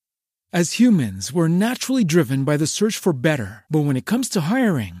As humans, we're naturally driven by the search for better. But when it comes to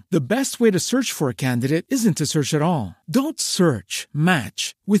hiring, the best way to search for a candidate isn't to search at all. Don't search,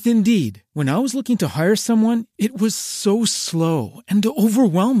 match with Indeed. When I was looking to hire someone, it was so slow and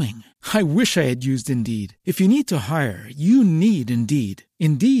overwhelming. I wish I had used Indeed. If you need to hire, you need Indeed.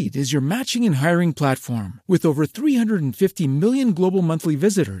 Indeed is your matching and hiring platform with over 350 million global monthly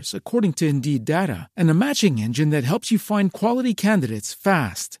visitors, according to Indeed data, and a matching engine that helps you find quality candidates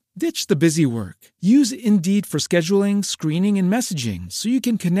fast. Ditch the busy work. Use Indeed for scheduling, screening, and messaging so you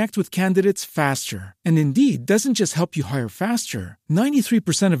can connect with candidates faster. And Indeed doesn't just help you hire faster.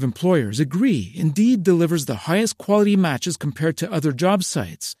 93% of employers agree Indeed delivers the highest quality matches compared to other job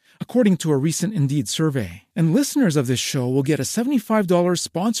sites, according to a recent Indeed survey. And listeners of this show will get a $75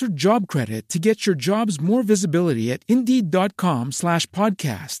 sponsored job credit to get your jobs more visibility at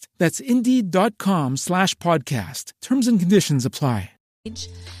Indeed.com/podcast. That's Indeed.com/podcast. Terms and conditions apply.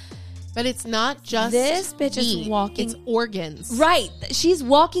 But it's not just this bitch is walking. It's organs. Right. She's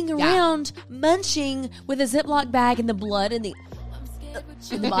walking around munching with a Ziploc bag and the blood in the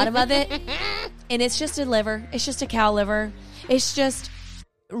bottom of it. And it's just a liver. It's just a cow liver. It's just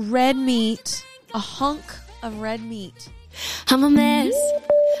red meat. A hunk of red meat. I'm a mess.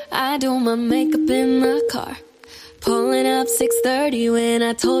 I do my makeup in the car. Pulling up 6:30 when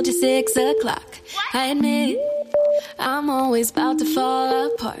I told you 6 o'clock. I admit I'm always about to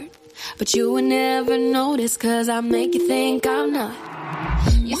fall apart, but you would never notice 'cause I make you think I'm not.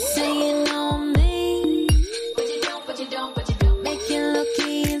 You say you know me, but you don't, but you don't, but you don't. Make it look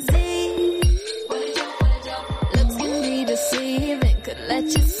easy, but you don't, but you don't. Looks can be deceiving, could let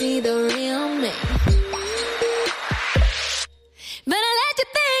you see the real me. But I let you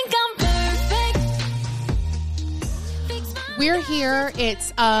think I'm perfect. We're here.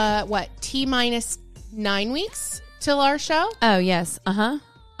 It's T-minus 9 weeks till our show. Oh, yes. I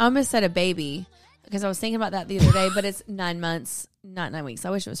almost said a baby because I was thinking about that the other day, but it's 9 months, not 9 weeks. I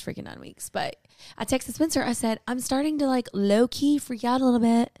wish it was freaking 9 weeks. But I texted Spencer. I said, I'm starting to like low key freak out a little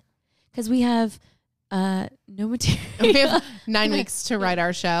bit because we have no material. We have 9 weeks to write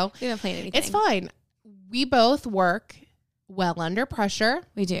our show. We haven't planned anything. It's fine. We both work well under pressure.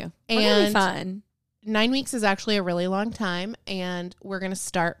 We do. And we're gonna be fun. 9 weeks is actually a really long time, and we're gonna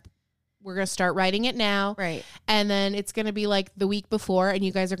start writing it now. Right. And then it's going to be like the week before, and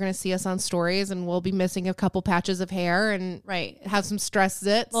you guys are going to see us on stories, and we'll be missing a couple patches of hair and have some stress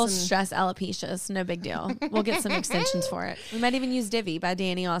zits. We'll stress alopecia. No big deal. We'll get some extensions for it. We might even use Divvy by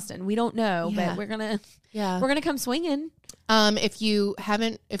Danny Austin. We don't know, but we're going to come swinging. If you're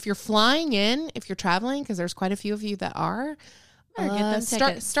flying in, if you're traveling, because there's quite a few of you that are,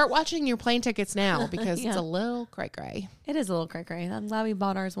 start watching your plane tickets now because it's a little cray-cray. It is a little cray-cray. I'm glad we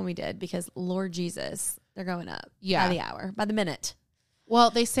bought ours when we did because Lord Jesus, they're going up by the hour, by the minute. Well,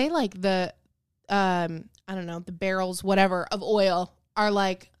 they say like the, I don't know, the barrels, whatever, of oil are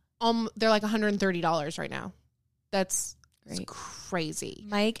like, they're like $130 right now. That's crazy.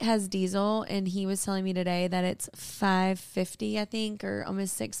 Mike has diesel, and he was telling me today that it's $5.50, I think, or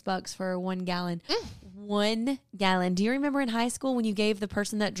almost $6 for 1 gallon. 1 gallon. Do you remember in high school when you gave the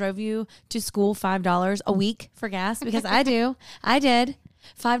person that drove you to school $5 a week for gas? Because I do. I did.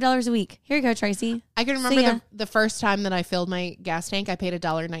 $5 a week. Here you go, Tracy. I can remember the first time that I filled my gas tank, I paid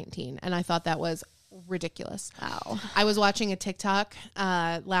 $1.19, and I thought that was ridiculous. Wow. I was watching a TikTok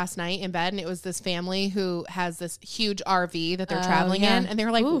last night in bed, and it was this family who has this huge RV that they're traveling in, and they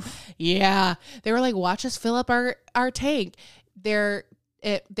were like, they were like, watch us fill up our tank. They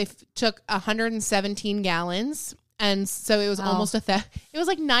took 117 gallons. And so it was almost it was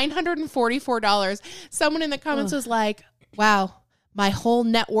like $944. Someone in the comments was like, wow, my whole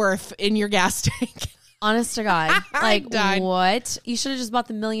net worth in your gas tank. Honest to God. Like, what? You should have just bought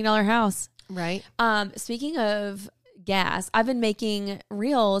the $1 million house. Right. Speaking of gas, I've been making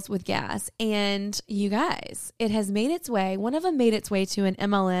reels with gas, and you guys, it has made its way. One of them made its way to an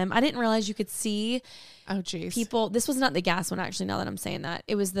MLM. I didn't realize you could see people. This was not the gas one, actually, now that I'm saying that.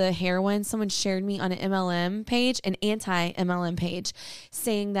 It was the hair one. Someone shared me on an MLM page, an anti-MLM page,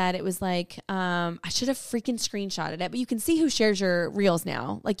 saying that it was like, I should have freaking screenshotted it, but you can see who shares your reels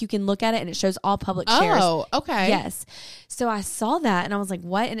now. Like, you can look at it, and it shows all public shares. Oh, okay. Yes. So I saw that, and I was like,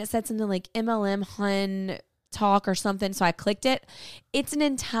 what? And it said something like MLM Hun talk or something. So I clicked it. It's an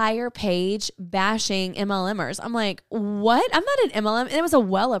entire page bashing MLMers. I'm like, what? I'm not an MLM. And it was a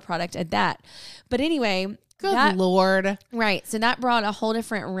Wella product at that. But anyway, good Lord. Right. So that brought a whole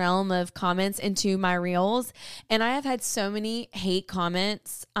different realm of comments into my reels. And I have had so many hate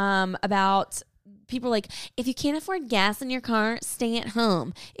comments about people are like, if you can't afford gas in your car, stay at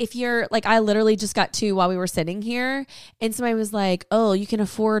home. If you're like, I literally just got 2 while we were sitting here, and somebody was like, oh, you can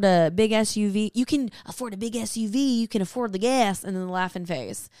afford a big SUV. You can afford a big SUV. You can afford the gas. And then the laughing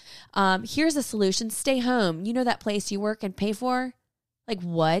face. Here's a solution. Stay home. You know that place you work and pay for? Like,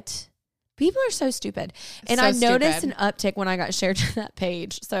 what? People are so stupid. And I noticed an uptick when I got shared to that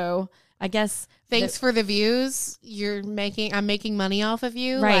page. So I guess thanks for the views. I'm making money off of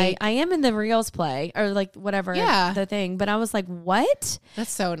you. Right. Like, I am in the Reels play or like whatever the thing. But I was like, what?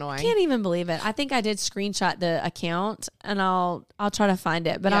 That's so annoying. I can't even believe it. I think I did screenshot the account and I'll try to find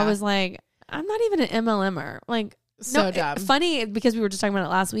it. But I was like, I'm not even an MLMer. Like, so dumb. Funny because we were just talking about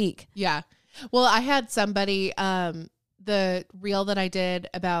it last week. Yeah. Well, I had somebody, the reel that I did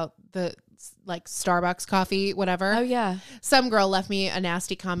about the like Starbucks coffee, whatever. Oh yeah. Some girl left me a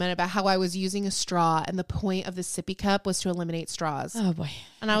nasty comment about how I was using a straw and the point of the sippy cup was to eliminate straws. Oh boy.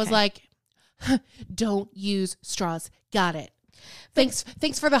 And I was like, don't use straws. Got it.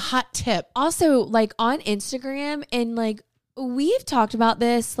 Thanks for the hot tip. Also, like on Instagram and like we've talked about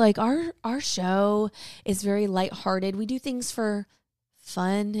this, like our show is very lighthearted. We do things for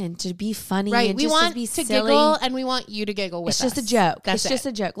fun and to be funny. Right. And we just want to be to silly. giggle and we want you to giggle with us. It's just a joke. That's it's just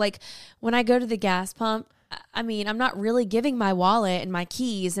a joke. Like when I go to the gas pump, I mean, I'm not really giving my wallet and my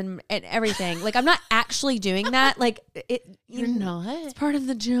keys and everything. Like I'm not actually doing that. Like you're not. It's part of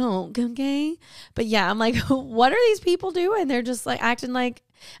the joke. Okay. But yeah, I'm like, what are these people doing? They're just like acting like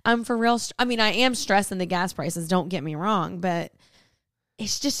I'm for real. I mean, I am stressing the gas prices. Don't get me wrong, but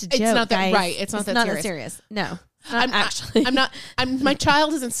it's just a joke. It's not that guys. right. It's not that serious. No. My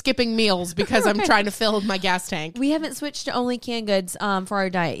child isn't skipping meals because I'm trying to fill my gas tank. We haven't switched to only canned goods for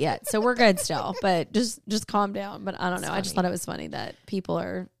our diet yet, so we're good still. But just calm down. But I don't know. I just thought it was funny that people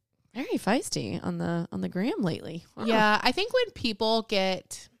are very feisty on the gram lately. Wow. Yeah, I think when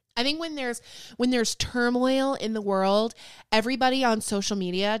there's turmoil in the world, everybody on social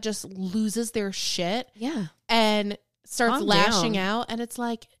media just loses their shit. Yeah, and starts lashing out, and it's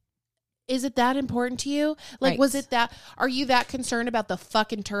like, is it that important to you? Like, are you that concerned about the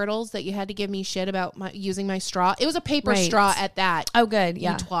fucking turtles that you had to give me shit about using my straw? It was a paper straw at that. Oh, good.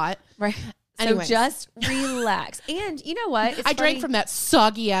 Yeah. You twat. Right. Anyways. So just relax. And you know what? I drank from that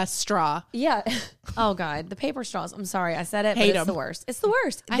soggy ass straw. Yeah. Oh God. The paper straws. I'm sorry. I said it, but it's the worst. It's the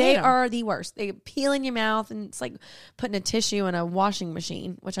worst. They are the worst. They peel in your mouth and it's like putting a tissue in a washing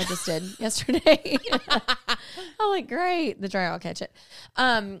machine, which I just did yesterday. I'm like, great. The dryer will catch it.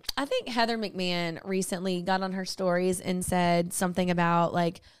 I think Heather McMahon recently got on her stories and said something about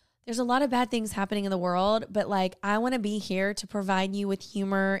like, there's a lot of bad things happening in the world, but like I want to be here to provide you with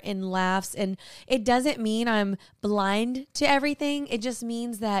humor and laughs. And it doesn't mean I'm blind to everything. It just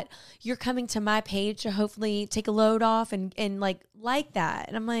means that you're coming to my page to hopefully take a load off and like that.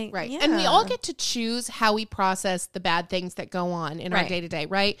 And I'm like, right. Yeah. And we all get to choose how we process the bad things that go on in our day to day,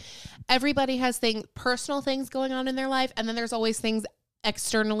 right? Everybody has personal things going on in their life. And then there's always things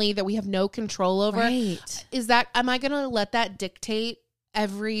externally that we have no control over. Right. Am I going to let that dictate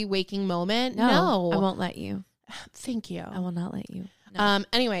every waking moment? No, I won't let you. Thank you. I will not let you. No.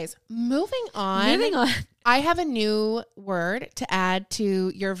 Anyways, moving on. I have a new word to add to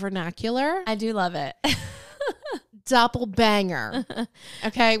your vernacular. I do love it. Doppelbanger.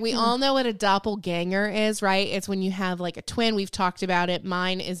 Okay, we all know what a doppelganger is, right? It's when you have like a twin. We've talked about it.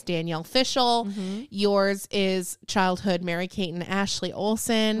 Mine is Danielle Fishel. Mm-hmm. Yours is childhood Mary-Kate and Ashley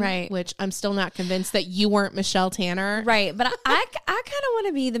Olsen, right? Which I'm still not convinced that you weren't Michelle Tanner, right? But I kind of want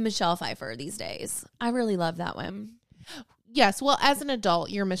to be the Michelle Pfeiffer these days. I really love that one. Yes. Well, as an adult,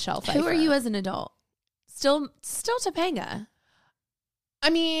 you're Michelle Pfeiffer. Who are you as an adult? Still Topanga. I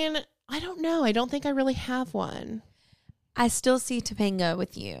mean, I don't know. I don't think I really have one. I still see Topanga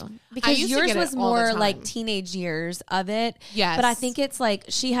with you because yours was more like teenage years of it. Yes. But I think it's like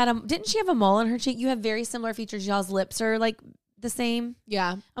didn't she have a mole on her cheek? You have very similar features. Y'all's lips are like the same.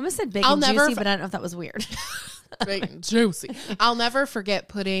 Yeah. I almost said big and juicy, but I don't know if that was weird. Big and juicy. I'll never forget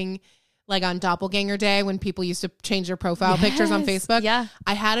putting like on Doppelganger Day when people used to change their profile pictures on Facebook. Yeah.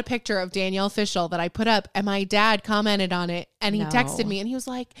 I had a picture of Danielle Fishel that I put up and my dad commented on it and he texted me and he was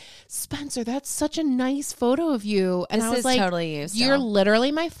like, Spencer, that's such a nice photo of you. And I was like, totally you. You're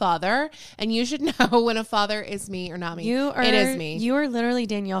literally my father and you should know when a father is me or not me. It is me. You are literally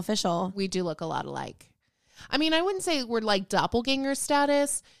Danielle Fishel. We do look a lot alike. I mean, I wouldn't say we're like doppelganger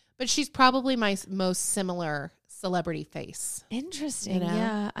status, but she's probably my most similar celebrity face. Interesting. You know?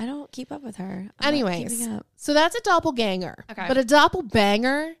 Yeah. I don't keep up with her. Anyways, so that's a doppelganger. Okay. But a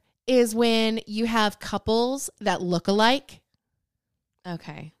doppelbanger is when you have couples that look alike.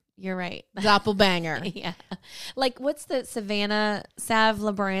 Okay. You're right. Doppelbanger. Yeah. Like, what's the Savannah, Sav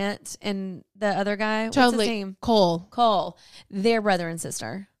LeBrant, and the other guy? What's Totally. his name? Cole. They're brother and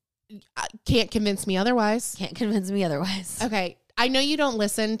sister. Can't convince me otherwise. Can't convince me otherwise. Okay. I know you don't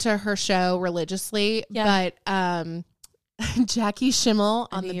listen to her show religiously, but Jackie Schimmel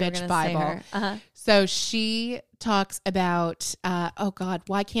on the Bitch Bible. So she talks about, oh God,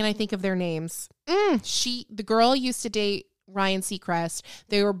 why can't I think of their names? The girl used to date Ryan Seacrest.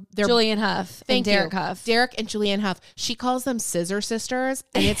 They're Julianne Hough and Derek Hough. Derek and Julianne Hough. She calls them scissor sisters,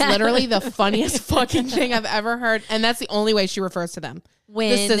 and it's literally the funniest fucking thing I've ever heard. And that's the only way she refers to them.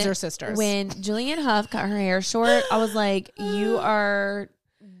 The scissor sisters. When Julianne Hough cut her hair short, I was like, you are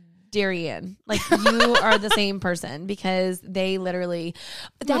Darian. Like, you are the same person, because they literally.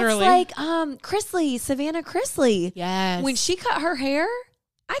 Like Chrisley, Savannah Chrisley. Yes. When she cut her hair,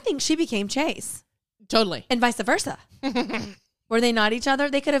 I think she became Chase. Totally. And vice versa. Were they not each other?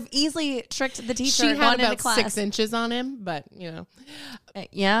 They could have easily tricked the teacher. She and had gone about into class. 6 inches on him, but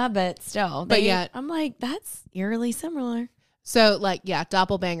Yeah, but still. I'm like, that's eerily similar. So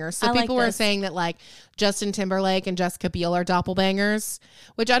doppelbangers. So people were saying that like Justin Timberlake and Jessica Biel are doppelbangers,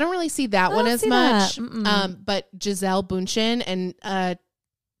 which I don't really see that one as much. But Gisele Bündchen and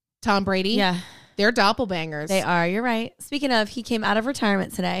Tom Brady, they're doppelbangers. They are. You're right. Speaking of, he came out of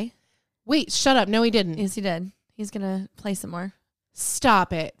retirement today. Wait, shut up. No, he didn't. Yes, he did. He's going to play some more.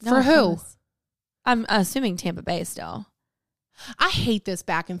 Stop it. For who? I'm assuming Tampa Bay still. I hate this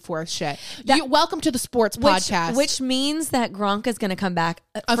back and forth shit. Welcome to the sports podcast. Which means that Gronk is going to come back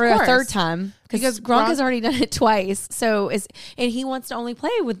for a third time. Because Gronk has already done it twice. And he wants to only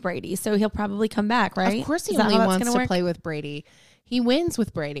play with Brady. So he'll probably come back, right? Of course he only wants to play with Brady. He wins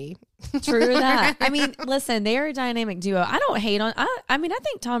with Brady. True that. I mean, listen, they are a dynamic duo. I don't hate on. I mean, I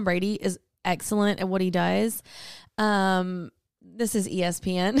think Tom Brady is excellent at what he does. This is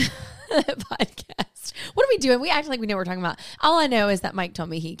ESPN podcast. What are we doing? We act like we know what we're talking about. All I know is that Mike told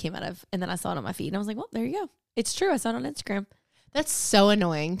me he came out of, and then I saw it on my feed, and I was like, well, there you go. It's true. I saw it on Instagram. That's so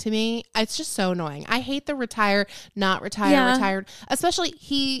annoying to me. It's just so annoying. I hate the retire, not retire, retired. Especially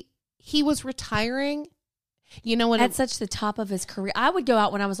he was retiring. You know what? At such the top of his career. I would go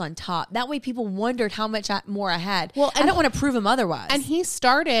out when I was on top. That way people wondered how much more I had. Well, I don't want to prove him otherwise. And he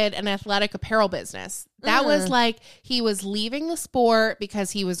started an athletic apparel business. That was like, he was leaving the sport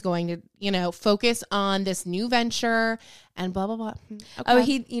because he was going to, focus on this new venture and blah, blah, blah. Okay. Oh,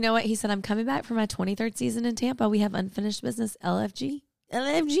 you know what? He said, I'm coming back for my 23rd season in Tampa. We have unfinished business. LFG.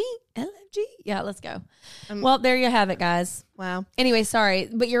 Yeah, let's go. Well, there you have it, guys. Wow. Anyway, sorry,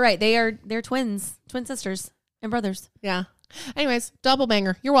 but you're right. They're twins, twin sisters. And brothers. Yeah. Anyways,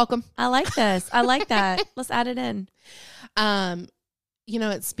 doppelbanger. You're welcome. I like this. I like that. Let's add it in.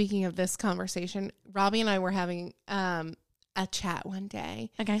 Speaking of this conversation, Robbie and I were having a chat one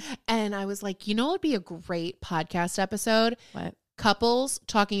day. Okay. And I was like, what would be a great podcast episode? What? Couples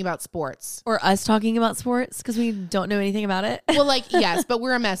talking about sports. Or us talking about sports because we don't know anything about it. Well, yes, but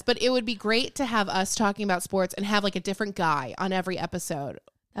we're a mess. But it would be great to have us talking about sports and have a different guy on every episode.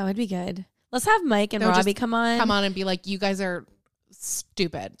 That would be good. Let's have Mike and Robbie come on and be like, you guys are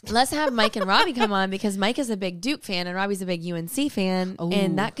stupid. Let's have Mike and Robbie come on because Mike is a big Duke fan and Robbie's a big UNC fan. Ooh,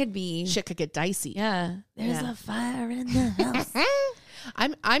 and that could be... Shit could get dicey. Yeah. There's a fire in the house.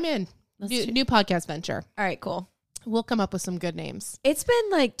 I'm in. New podcast venture. All right, cool. We'll come up with some good names. It's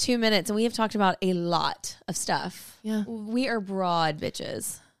been 2 minutes and we have talked about a lot of stuff. Yeah. We are broad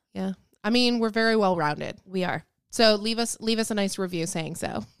bitches. Yeah. I mean, we're very well-rounded. We are. So leave us a nice review saying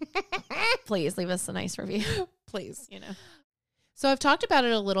so. Please leave us a nice review. Please. So I've talked about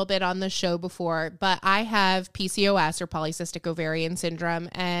it a little bit on the show before, but I have PCOS or polycystic ovarian syndrome.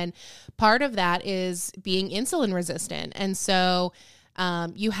 And part of that is being insulin resistant. And so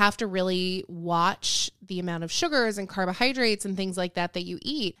you have to really watch the amount of sugars and carbohydrates and things like that you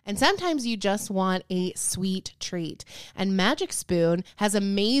eat. And sometimes you just want a sweet treat. And Magic Spoon has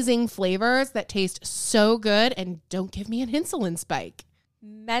amazing flavors that taste so good and don't give me an insulin spike.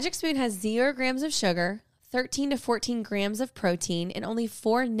 Magic Spoon has 0 grams of sugar, 13 to 14 grams of protein, and only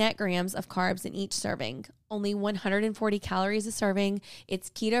 4 net grams of carbs in each serving. Only 140 calories a serving. It's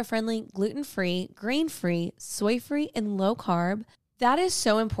keto-friendly, gluten-free, grain-free, soy-free, and low-carb. That is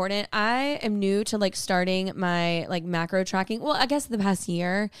so important. I am new to starting my macro tracking. Well, I guess the past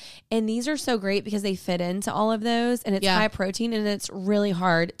year. And these are so great because they fit into all of those and it's high protein and it's really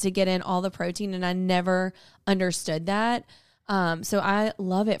hard to get in all the protein. And I never understood that. So I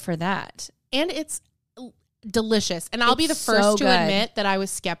love it for that. And it's delicious. And I'll be the first to admit that I was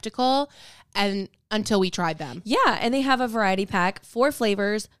skeptical until we tried them. Yeah. And they have a variety pack, 4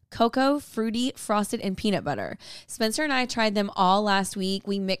 flavors, cocoa, fruity, frosted, and peanut butter. Spencer and I tried them all last week.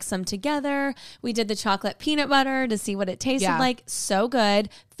 We mixed them together. We did the chocolate peanut butter to see what it tasted like. So good.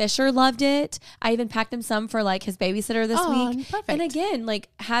 Fisher loved it. I even packed him some for like his babysitter this week. Perfect. And again, like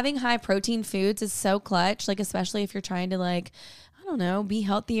having high protein foods is so clutch, like especially if you're trying to like, I don't know, be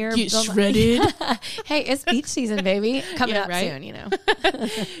healthier. Get shredded. Hey, it's beach season, baby. Coming up soon, you know.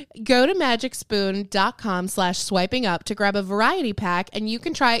 Go to magicspoon.com/swipingup to grab a variety pack, and you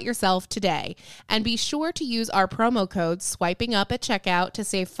can try it yourself today. And be sure to use our promo code SWIPINGUP at checkout to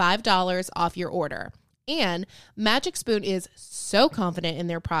save $5 off your order. And Magic Spoon is so confident in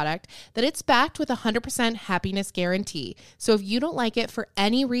their product that it's backed with a 100% happiness guarantee. So if you don't like it for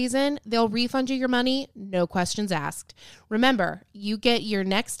any reason, they'll refund you your money, no questions asked. Remember, you get your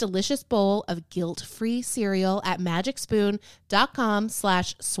next delicious bowl of guilt-free cereal at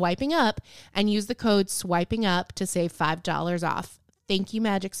magicspoon.com/swipingup and use the code SWIPINGUP to save $5 off. Thank you,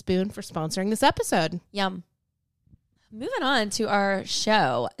 Magic Spoon, for sponsoring this episode. Yum. Moving on to our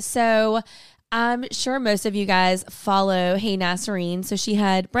show. So I'm sure most of you guys follow Hey Nasserine. So she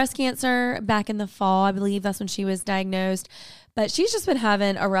had breast cancer back in the fall. I believe that's when she was diagnosed. But she's just been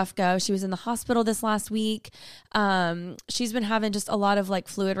having a rough go. She was in the hospital this last week. She's been having just a lot of like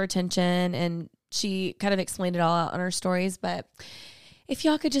fluid retention, and she kind of explained it all out on her stories. But if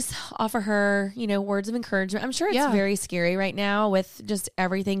y'all could just offer her, you know, words of encouragement. I'm sure it's very scary right now with just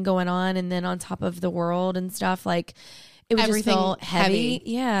everything going on, and then on top of the world and stuff, like it would just feel heavy.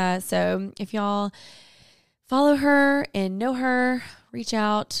 Yeah. So if y'all follow her and know her, reach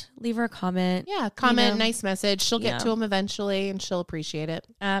out, leave her a comment. Yeah. Comment, nice message. She'll get to them eventually and she'll appreciate it.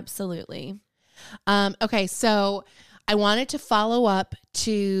 Absolutely. Okay. So I wanted to follow up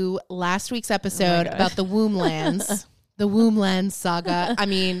to last week's episode about the Womblands, the Womblands saga. I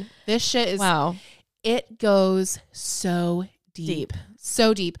mean, this shit is, it goes so deep.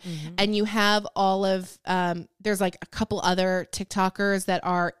 So deep. Mm-hmm. And you have all of, there's like a couple other TikTokers that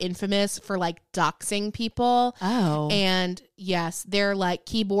are infamous for like doxing people. Oh. And yes, they're like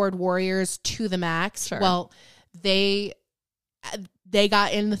keyboard warriors to the max. Sure. Well, they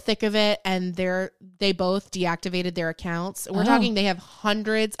got in the thick of it, and they both deactivated their accounts. We're talking, they have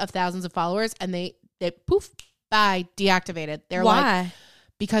hundreds of thousands of followers, and they poof, bye, deactivated. They're Why? like,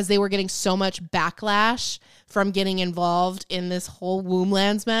 because they were getting so much backlash from getting involved in this whole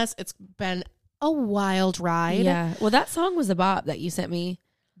Womblands mess. It's been a wild ride. Yeah. Well, that song was a bop that you sent me.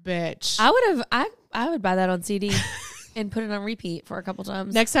 Bitch. I would buy that on CD and put it on repeat for a couple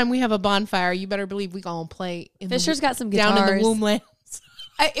times. Next time we have a bonfire, you better believe we gonna play. Fisher's got some guitars. Down in the Womblands.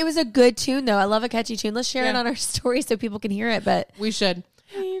 It was a good tune, though. I love a catchy tune. Let's share it on our story so people can hear it. But we should.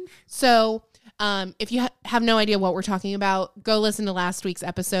 So if you have no idea what we're talking about, go listen to last week's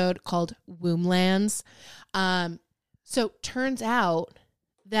episode called Womblands. So turns out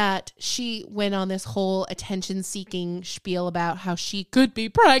that she went on this whole attention-seeking spiel about how she could be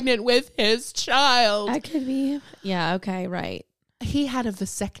pregnant with his child. I could be. Yeah, okay, right. He had a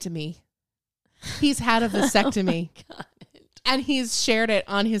vasectomy. He's had a vasectomy. Oh, God. And he's shared it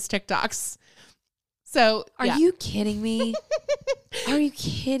on his TikToks. So, are you kidding me? Are you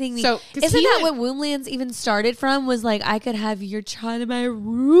kidding me? So, isn't that what Womblands even started from? Was like, I could have your child in my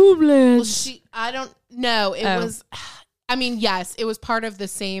Womblands. Well, I don't know. It was, I mean, yes, it was part of the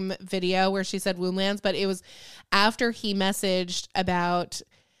same video where she said Womblands, but it was after he messaged about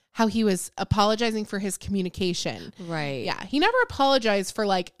how he was apologizing for his communication. Right. Yeah. He never apologized for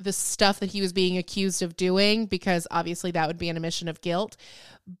like the stuff that he was being accused of doing, because obviously that would be an admission of guilt.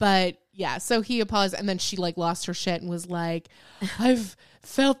 But yeah, so he apologized, and then she like lost her shit and was like, I've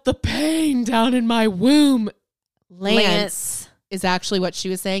felt the pain down in my womb. Lance is actually what she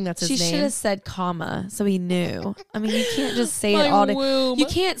was saying. That's his name. She should have said comma so he knew. I mean, you can't just say it all. You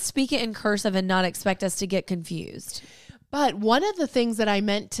can't speak it in cursive and not expect us to get confused. But one of the things that I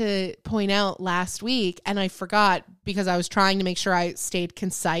meant to point out last week, and I forgot because I was trying to make sure I stayed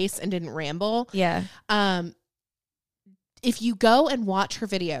concise and didn't ramble. Yeah. If you go and watch her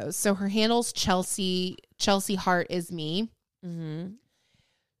videos, so her handle's Chelsea Hart is me. Mm-hmm.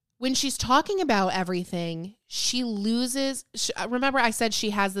 When she's talking about everything, she loses. Remember, I said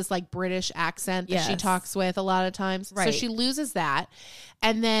she has this like British accent that she talks with a lot of times. Right. So she loses that.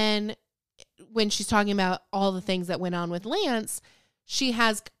 And then when she's talking about all the things that went on with Lance, she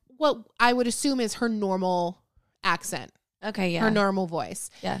has what I would assume is her normal accent. Okay, yeah. Her normal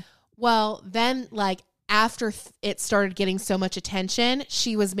voice. Yeah. Well, then like after it started getting so much attention,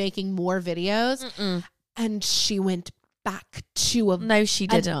 she was making more videos. And she went back to a... No, she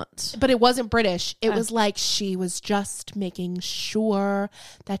didn't. But it wasn't British. It was like she was just making sure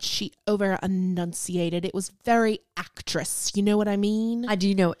that she over-enunciated. It was very actress. You know what I mean? I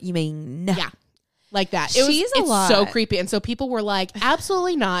do know what you mean. Yeah. Like that. It's so creepy. And so people were like,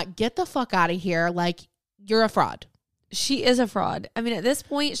 absolutely not. Get the fuck out of here. Like, you're a fraud. She is a fraud. I mean, at this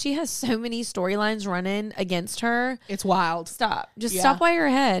point, she has so many storylines running against her. It's wild. Stop. Just stop while you're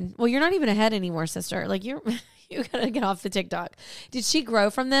ahead. Well, you're not even ahead anymore, sister. Like, you gotta get off the TikTok. Did she grow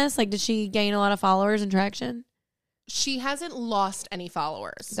from this? Like, did she gain a lot of followers and traction? She hasn't lost any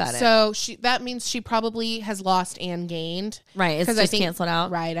followers. Got it. So that means she probably has lost and gained. Right. It's just canceled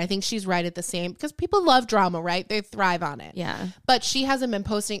out. Right. I think she's right at the same, because people love drama, right? They thrive on it. Yeah. But she hasn't been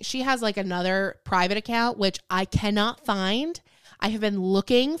posting. She has like another private account, which I cannot find. I have been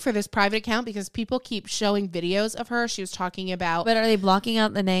looking for this private account because people keep showing videos of her. She was talking about. But are they blocking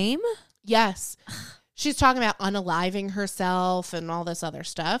out the name? Yes. She's talking about unaliving herself and all this other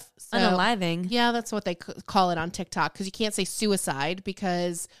stuff. So, unaliving? Yeah, that's what they call it on TikTok, because you can't say suicide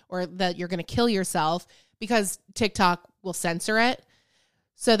or that you're going to kill yourself, because TikTok will censor it.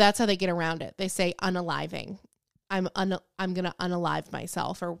 So that's how they get around it. They say unaliving. I'm going to unalive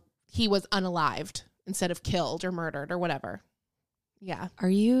myself, or he was unalived instead of killed or murdered or whatever. Yeah. Are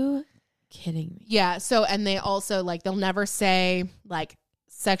you kidding me? Yeah. So, and they also like, they'll never say like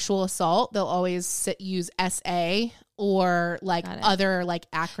sexual assault. They'll always use SA or like other like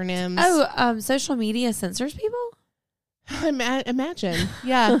acronyms. Oh, social media censors people? Imagine.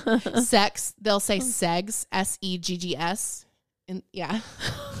 Yeah. Sex. They'll say segs, SEGGS. And yeah.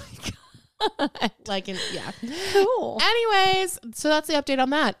 Like, yeah. Cool. Anyways, so that's the update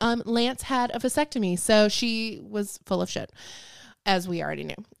on that. Lance had a vasectomy, so she was full of shit, as we already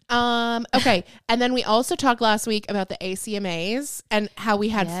knew. Okay. And then we also talked last week about the ACMAs and how we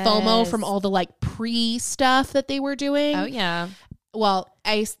had FOMO from all the like pre stuff that they were doing. Oh yeah. Well,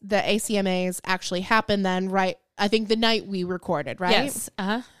 the ACMAs actually happened then, right? I think the night we recorded, right? Yes.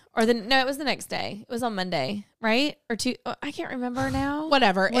 Uh-huh. Or it was the next day. It was on Monday, right? Or I can't remember now.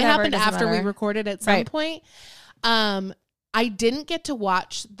 Whatever. It happened after we recorded at some point. I didn't get to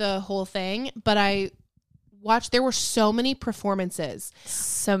watch the whole thing, but I watched. There were so many performances.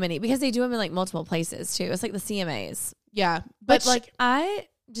 So many. Because they do them in like multiple places too. It's like the CMAs. Yeah. But like I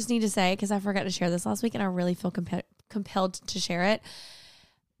just need to say, because I forgot to share this last week and I really feel compelled to share it.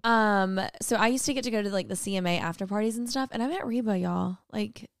 So I used to get to go to like the CMA after parties and stuff, and I met Reba, y'all.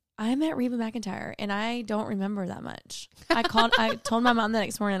 Like I met Reba McEntire, and I don't remember that much. I told my mom the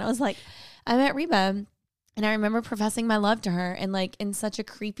next morning, I was like, I met Reba. And I remember professing my love to her, and like in such a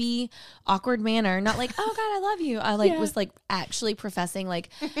creepy, awkward manner, not like, oh God, I love you. I was like actually professing like,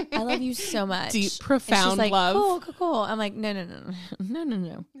 I love you so much. Deep, profound like, love. Cool. I'm like, no.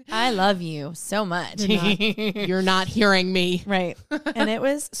 I love you so much. You're not hearing me. Right. And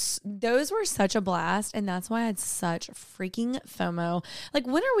those were such a blast. And that's why I had such freaking FOMO. Like,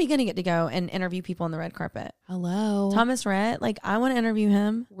 when are we going to get to go and interview people on the red carpet? Hello. Thomas Rhett. Like, I want to interview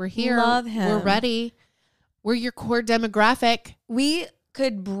him. We're here. Love him. We're ready. We're your core demographic. We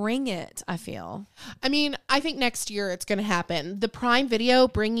could bring it, I feel. I mean, I think next year it's going to happen. The Prime Video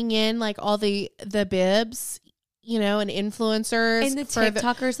bringing in like all the bibs, you know, and influencers. And the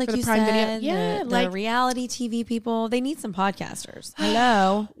TikTokers, like you said. Yeah. The reality TV people. They need some podcasters.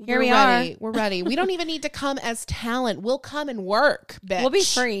 Hello. Here we are. We're ready. We don't even need to come as talent. We'll come and work, bitch. We'll be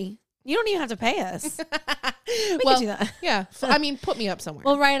free. You don't even have to pay us. We can do that. Yeah. I mean, put me up somewhere.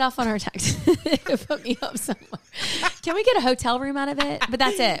 We'll write it off on our tax. Put me up somewhere. Can we get a hotel room out of it? But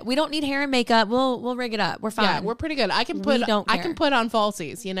that's it. We don't need hair and makeup. We'll rig it up. We're fine. Yeah, we're pretty good. I can put on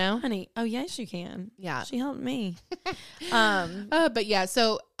falsies, you know? Honey. Oh, yes, you can. Yeah. She helped me. But yeah,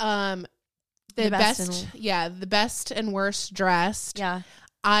 so the best and worst dressed. Yeah.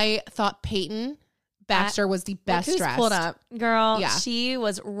 I thought Peyton Baxter was the best dressed. Pulled up. Girl, yeah. She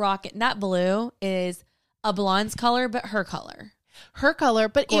was rocking. That blue is a blonde's color, but her color.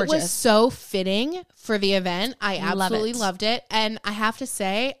 But gorgeous. It was so fitting for the event. I absolutely loved it. And I have to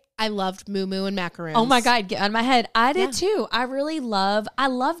say, I loved Moo Moo and Macaroons. Oh my God, get out of my head. I did too. I love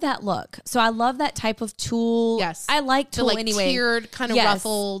that look. So I love that type of tulle. Yes. I like tulle anyway. Tiered, kind of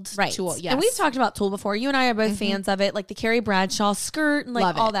ruffled tulle. Yes. And we've talked about tulle before. You and I are both fans of it. Like the Carrie Bradshaw skirt and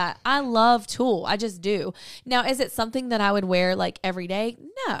like all that. I love tulle. I just do. Now, is it something that I would wear like every day?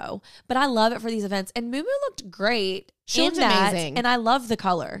 No. But I love it for these events. And Moo Moo looked great. She looked amazing. And I love the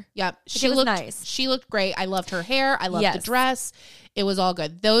color. Yep. She looked nice. She looked great. I loved her hair. I loved the dress. It was all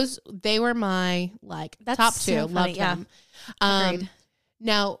good. They were my top two. So loved them. Agreed.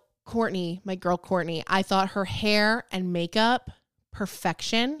 Now, Courtney, my girl Courtney, I thought her hair and makeup,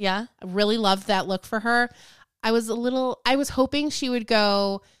 perfection. Yeah. I really loved that look for her. I was hoping she would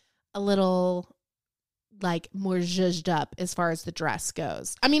go a little like more zhuzhed up as far as the dress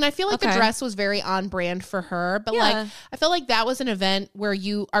goes. I mean, I feel like the dress was very on brand for her, but like I felt like that was an event where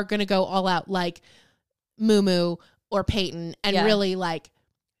you are going to go all out like Mumu or Peyton and really like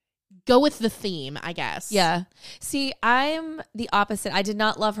go with the theme, I guess. Yeah. See, I'm the opposite. I did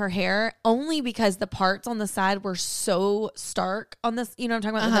not love her hair only because the parts on the side were so stark on this. You know what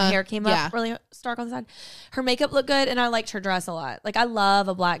I'm talking about? The hair came up really stark on the side. Her makeup looked good, and I liked her dress a lot. Like, I love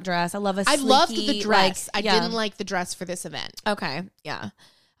a black dress. I love a sleeky, I loved the dress. I didn't like the dress for this event. Okay. Yeah.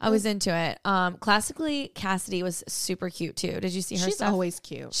 I was into it. Classically, Cassidy was super cute too. Did you see her She's stuff? always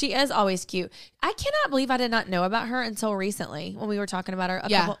cute. She is always cute. I cannot believe I did not know about her until recently when we were talking about her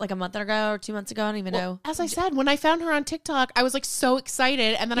a month ago or 2 months ago. I don't even know. As I said, when I found her on TikTok, I was like so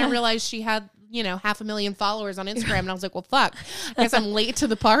excited. And then I realized she had, 500,000 followers on Instagram. And I was like, well, fuck, I guess I'm late to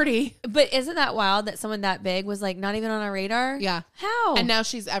the party. But isn't that wild that someone that big was like not even on our radar? Yeah. How? And now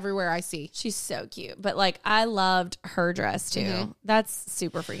she's everywhere I see. She's so cute. But like, I loved her dress too. Mm-hmm. That's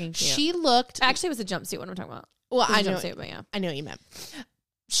super freaking cute. She looked. Actually, it was a jumpsuit. What I'm talking about. Well, I know. Jumpsuit, but yeah. I know what you meant.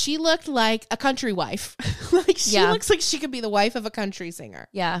 She looked like a country wife. Like she looks like she could be the wife of a country singer.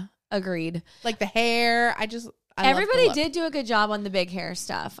 Yeah. Agreed. Like the hair. Everybody did do a good job on the big hair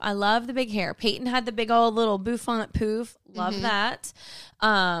stuff. I love the big hair. Peyton had the big old little bouffant poof. Love that.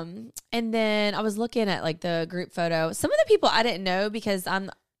 And then I was looking at like the group photo. Some of the people I didn't know because I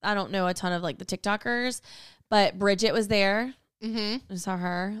don't know a ton of like the TikTokers, but Bridget was there. I saw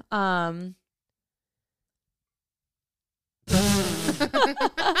her.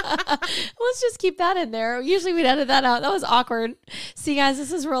 Let's just keep that in there. Usually we'd edit that out. That was awkward. See, guys,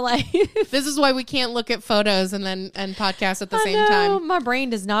 this is real life. This is why we can't look at photos and podcast at the same time. My brain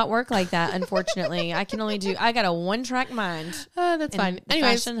does not work like that, unfortunately. I got a one-track mind. That's fine.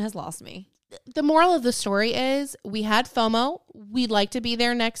 Anyways, fashion has lost me. The moral of the story is we had FOMO. We'd like to be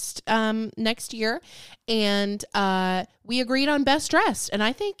there next year. And we agreed on best dressed. And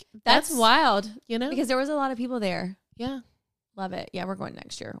I think that's wild, because there was a lot of people there. Yeah. Love it. Yeah, we're going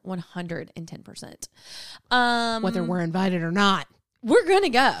next year. 110%. Whether we're invited or not. We're going to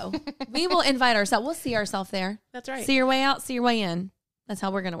go. We will invite ourselves. We'll see ourselves there. That's right. See your way out, see your way in. That's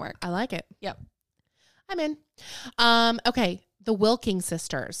how we're going to work. I like it. Yep. I'm in. Okay. The Wilking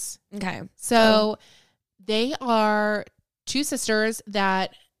sisters. Okay. So they are two sisters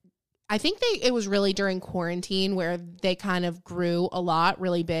that I think it was really during quarantine where they kind of grew a lot,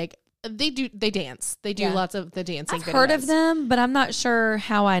 really big. They dance. They do lots of the dancing. I've heard of them, but I'm not sure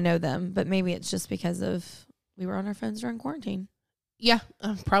how I know them. But maybe it's just because we were on our phones during quarantine. Yeah,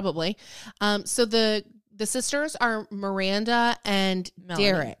 probably. So the sisters are Miranda and Melanie.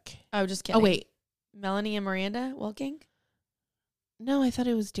 Derek. Oh, just kidding. Oh, wait. Melanie and Miranda Wilking? No, I thought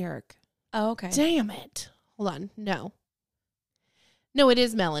it was Derek. Oh, okay. Damn it. Hold on. No, it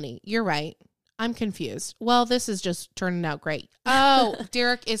is Melanie. You're right. I'm confused. Well, this is just turning out great. Oh,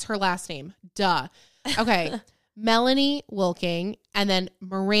 Derek is her last name. Duh. Okay. Melanie Wilking and then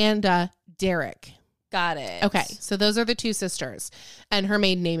Miranda Derek. Got it. Okay. So those are the two sisters and her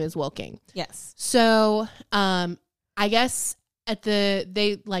maiden name is Wilking. Yes. So, I guess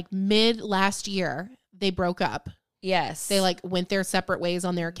mid last year, they broke up. Yes. They went their separate ways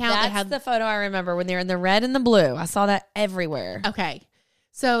on their account. That's the photo I remember when they're in the red and the blue. I saw that everywhere. Okay.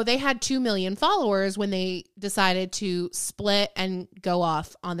 So they had 2 million followers when they decided to split and go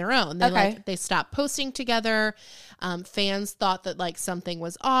off on their own. They stopped posting together. Fans thought that something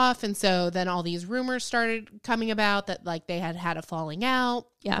was off. And so then all these rumors started coming about that they had a falling out.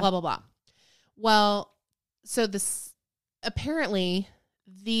 Yeah. Blah, blah, blah. Well, so apparently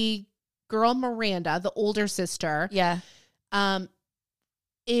the girl Miranda, the older sister. Yeah.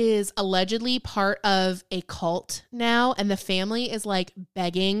 Is allegedly part of a cult now, and the family is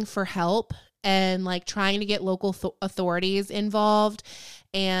begging for help and trying to get local authorities involved.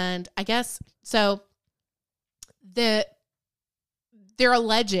 And I guess so the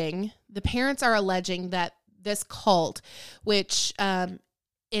parents are alleging that this cult, which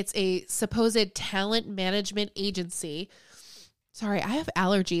it's a supposed talent management agency. Sorry, I have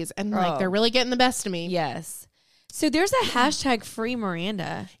allergies and they're really getting the best of me. Yes. So there's a hashtag free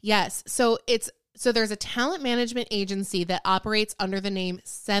Miranda. Yes. So there's a talent management agency that operates under the name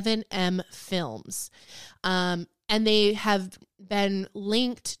 7M Films. And they have been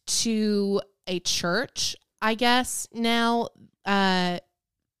linked to a church, I guess, now that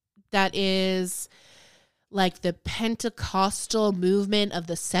is the Pentecostal movement of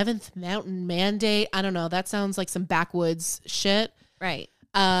the Seventh Mountain Mandate. I don't know. That sounds like some backwoods shit. Right.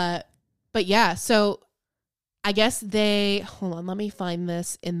 But yeah, so I guess hold on, let me find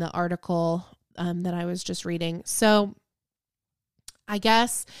this in the article that I was just reading. So I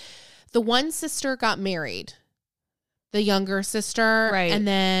guess the one sister got married, the younger sister. Right. And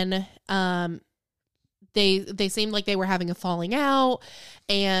then they seemed like they were having a falling out,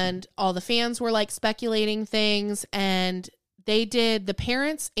 and all the fans were like speculating things, and the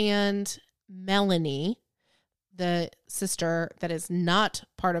parents and Melanie, the sister that is not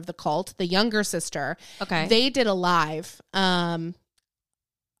part of the cult, the younger sister. Okay. They did a live a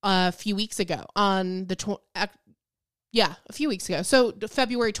few weeks ago on the a few weeks ago. So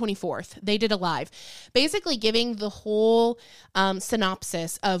February 24th, they did a live, basically giving the whole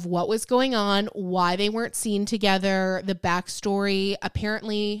synopsis of what was going on, why they weren't seen together, the backstory.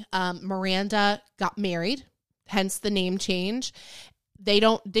 Apparently, Miranda got married, hence the name change. They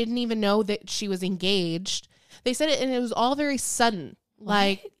didn't even know that she was engaged. They said it, and it was all very sudden.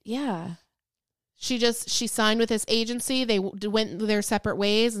 Like, yeah. She signed with this agency. They went their separate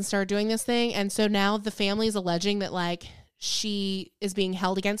ways and started doing this thing. And so now the family is alleging that like she is being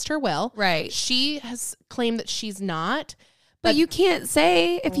held against her will. Right. She has claimed that she's not. But you can't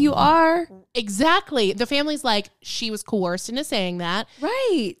say if you are. Exactly. The family's like, she was coerced into saying that.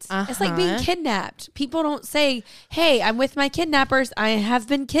 Right. It's like being kidnapped. People don't say, hey, I'm with my kidnappers. I have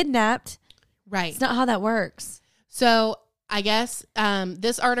been kidnapped. Right. It's not how that works. So I guess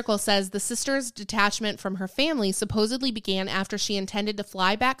this article says the sister's detachment from her family supposedly began after she intended to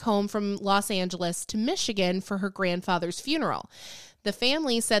fly back home from Los Angeles to Michigan for her grandfather's funeral. The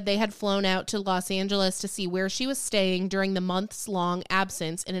family said they had flown out to Los Angeles to see where she was staying during the months-long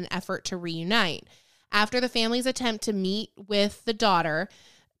absence in an effort to reunite. After the family's attempt to meet with the daughter,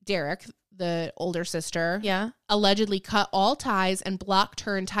 Derek, the older sister, allegedly cut all ties and blocked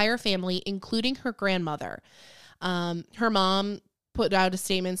her entire family, including her grandmother. Her mom put out a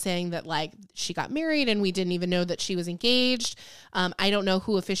statement saying that like she got married and we didn't even know that she was engaged. I don't know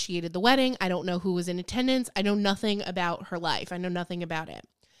who officiated the wedding. I don't know who was in attendance. I know nothing about her life. I know nothing about it.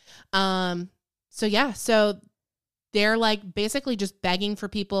 So they're like basically just begging for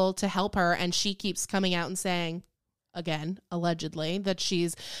people to help her. And she keeps coming out and saying, again, allegedly, that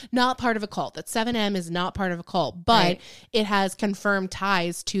she's not part of a cult, that 7M is not part of a cult, but it has confirmed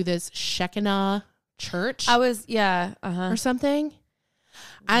ties to this Shekinah church. Or something.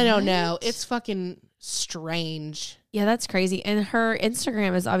 I don't know. It's fucking strange. Yeah, that's crazy. And her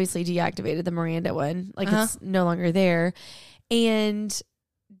Instagram is obviously deactivated, the Miranda one. Like it's no longer there. And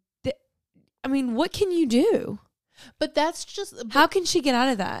I mean, what can you do? But that's just how can she get out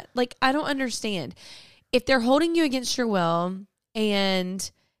of that? Like, I don't understand. If they're holding you against your will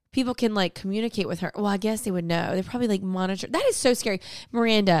and people can like communicate with her, well, I guess they would know. They probably like monitor. That is so scary.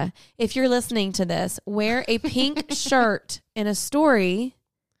 Miranda, if you're listening to this, wear a pink shirt in a story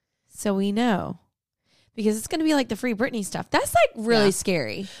so we know. Because it's going to be like the Free Britney stuff. That's like really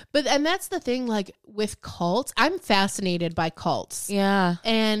scary. And that's the thing, like with cults, I'm fascinated by cults. Yeah.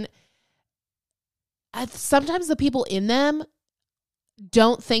 And sometimes the people in them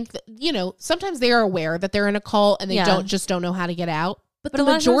don't think that, sometimes they are aware that they're in a cult and they don't know how to get out. But the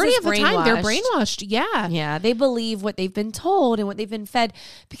majority of the time, they're brainwashed. Yeah. Yeah. They believe what they've been told and what they've been fed.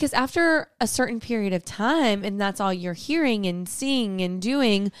 Because after a certain period of time, and that's all you're hearing and seeing and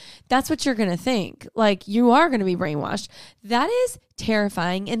doing, that's what you're going to think. Like, you are going to be brainwashed. That is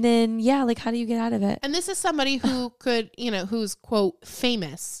terrifying. And then, like, how do you get out of it? And this is somebody who could, who's, quote,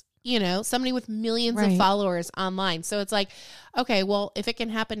 famous. Somebody with millions of followers online. So it's like, okay, well, if it can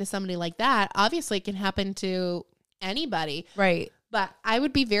happen to somebody like that, obviously it can happen to anybody. Right. But I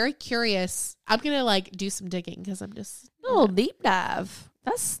would be very curious. I'm going to like do some digging because I'm just a little deep dive.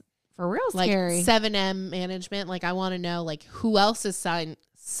 That's for real scary. Like 7M management. Like I want to know like who else is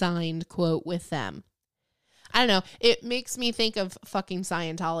signed quote with them. I don't know. It makes me think of fucking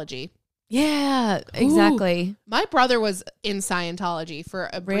Scientology. Yeah, exactly. Ooh. My brother was in Scientology for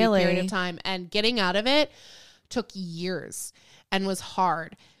a brief period of time, and getting out of it took years and was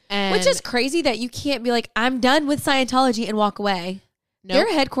hard. Which is crazy that you can't be like, I'm done with Scientology and walk away. Nope.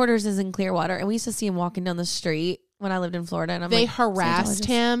 Their headquarters is in Clearwater, and we used to see him walking down the street when I lived in Florida. And they harassed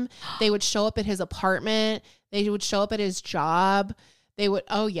him. They would show up at his apartment. They would show up at his job. They would,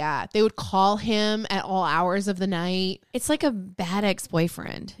 they would call him at all hours of the night. It's like a bad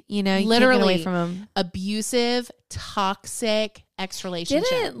ex-boyfriend, you literally can't get away from him. Abusive, toxic ex-relationship.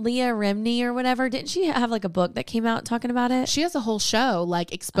 Didn't Leah Remini or whatever, didn't she have like a book that came out talking about it? She has a whole show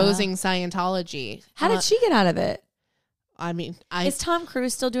like exposing Scientology. How did she get out of it? I mean, is Tom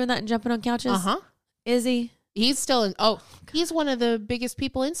Cruise still doing that and jumping on couches? Is he? He's still in. Oh, he's one of the biggest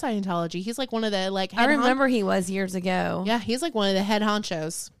people in Scientology. He's like one of the like. I remember he was years ago. Yeah, he's like one of the head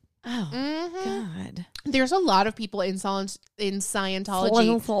honchos. Oh, God. There's a lot of people in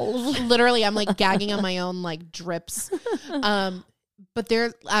Scientology. Literally, I'm like gagging on my own like drips. But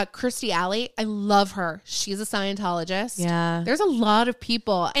there's Kirstie Alley. I love her. She's a Scientologist. Yeah. There's a lot of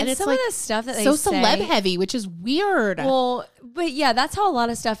people. And it's some like of the stuff that they so say, celeb heavy, which is weird. Well, but yeah, that's how a lot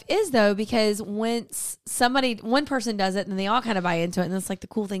of stuff is though, because once one person does it, and then they all kind of buy into it, and it's like the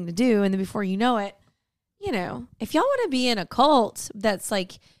cool thing to do. And then before you know it, you know, if y'all want to be in a cult that's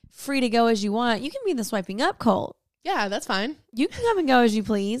like free to go as you want, you can be in the swiping up cult. Yeah, that's fine. You can come and go as you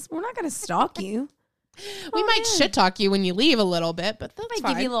please. We're not going to stalk you. We might shit talk you when you leave a little bit, but that's might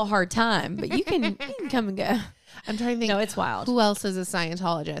fine. give you a little hard time, but you can come and go. I'm trying to think. No, it's wild. Who else is a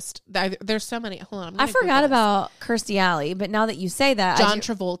Scientologist? There's so many. Hold on. I forgot about Kirstie Alley, but now that you say that, John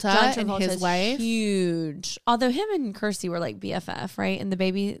Travolta and his wife, huge. Although him and Kirstie were like BFF, right? In the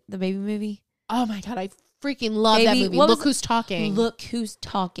baby movie. Oh my God, I freaking love that movie. Look Who's Talking. Look Who's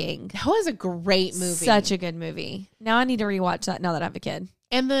Talking. That was a great movie. Such a good movie. Now I need to rewatch that now that I have a kid.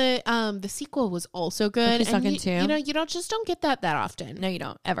 And the sequel was also good. Look Who's Talking too. You know, you don't get that often. No, you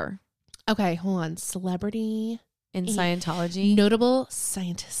don't ever. Okay, hold on. Celebrity in Scientology, notable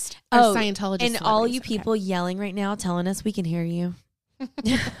scientist. Scientologist, and all you people yelling right now, telling us we can hear you.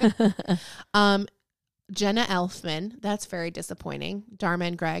 Jenna Elfman. That's very disappointing. Dharma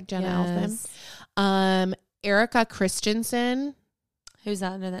and Greg. Jenna Elfman. Erica Christensen. Who's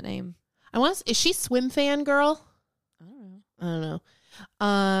that under that name? Is she Swim Fan Girl? I don't know.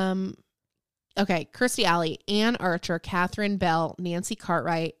 Okay, Kirstie Alley, Ann Archer, Catherine Bell, Nancy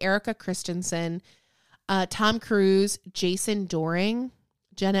Cartwright, Erica Christensen, Tom Cruise, Jason Doring,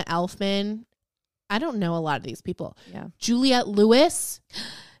 Jenna Elfman. I don't know a lot of these people. Yeah. Juliette Lewis.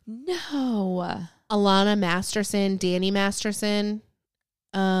 No. Alana Masterson, Danny Masterson,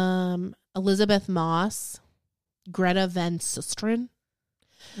 Elizabeth Moss, Greta Van Susteren.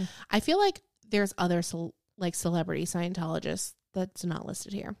 I feel like there's other celebrity Scientologists that's not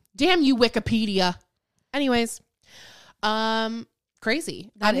listed here. Damn you, Wikipedia. Anyways, crazy.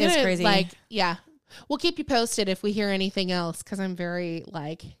 That is crazy. Like, yeah, we'll keep you posted if we hear anything else because I'm very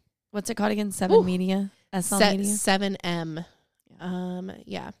like, what's it called again? 7 Media, SL Media, 7M.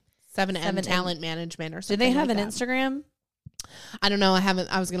 Yeah, 7M Talent Management or something. Do they have like an that. Instagram? I don't know. I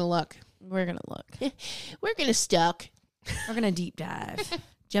haven't. I was gonna look. We're gonna look. We're gonna stalk. We're gonna deep dive,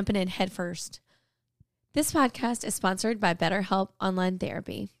 jumping in head first. This podcast is sponsored by BetterHelp Online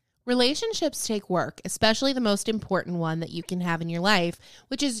Therapy. Relationships take work, especially the most important one that you can have in your life,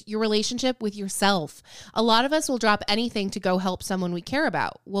 which is your relationship with yourself. A lot of us will drop anything to go help someone we care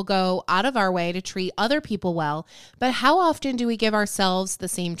about. We'll go out of our way to treat other people well, but how often do we give ourselves the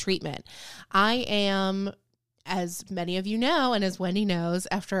same treatment? I am, as many of you know, and as Wendy knows,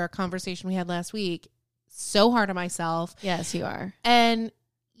 after our conversation we had last week, so hard on myself. Yes, you are. And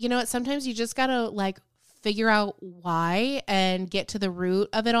you know what? Sometimes you just got to figure out why and get to the root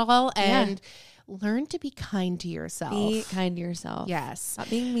of it all and learn to be kind to yourself. Be kind to yourself. Yes. Stop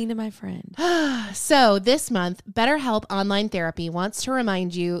being mean to my friend. So this month, BetterHelp Online Therapy wants to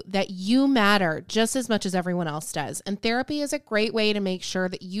remind you that you matter just as much as everyone else does. And therapy is a great way to make sure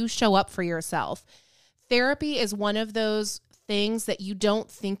that you show up for yourself. Therapy is one of those things that you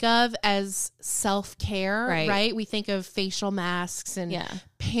don't think of as self-care, right? We think of facial masks and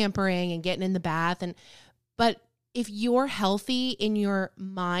pampering and getting in the bath. But if you're healthy in your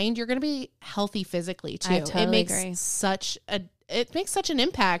mind, you're going to be healthy physically too. I totally agree. It makes such an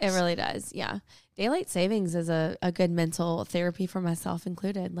impact. It really does. Yeah. Daylight savings is a good mental therapy for myself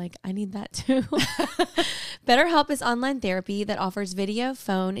included. I need that too. BetterHelp is online therapy that offers video,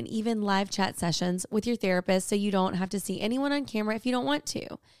 phone, and even live chat sessions with your therapist so you don't have to see anyone on camera if you don't want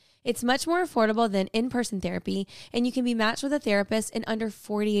to. It's much more affordable than in-person therapy, and you can be matched with a therapist in under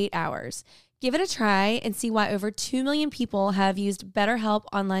 48 hours. Give it a try and see why over 2 million people have used BetterHelp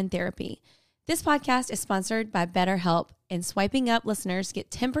Online Therapy. This podcast is sponsored by BetterHelp, and Swiping Up listeners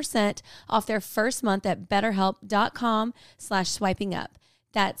get 10% off their first month at betterhelp.com/swipingup.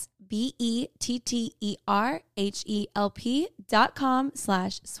 That's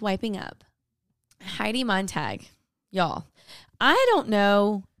BetterHelp.com/swipingup. Heidi Montag. Y'all, I don't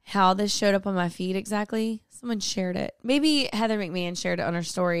know how this showed up on my feed exactly. Someone shared it. Maybe Heather McMahon shared it on her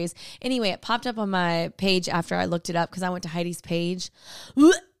stories. Anyway, it popped up on my page after I looked it up because I went to Heidi's page.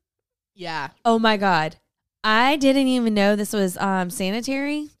 Yeah. Oh my God. I didn't even know this was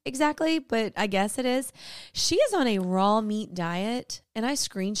sanitary exactly, but I guess it is. She is on a raw meat diet, and I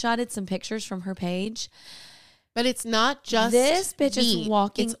screenshotted some pictures from her page. But it's not just this bitch meat. Is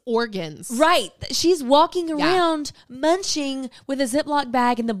walking. It's organs. Right. She's walking around munching with a Ziploc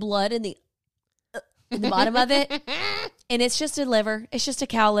bag and the blood and the... in the bottom of it. And it's just a liver. It's just a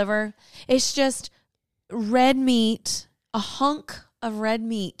cow liver. It's just red meat, a hunk of red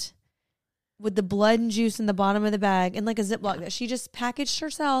meat with the blood and juice in the bottom of the bag and like a Ziploc that she just packaged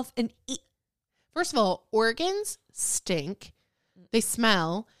herself and eat. First of all, organs stink. They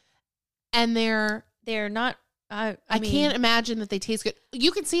smell. And they're not... I mean, can't imagine that they taste good.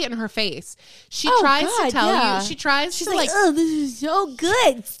 You can see it in her face. She tries to tell you. She tries She's to like, oh, this is so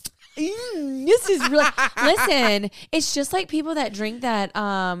good. This is really... Listen, it's just like people that drink that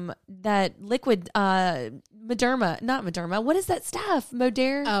liquid Mederma. Not Mederma. What is that stuff?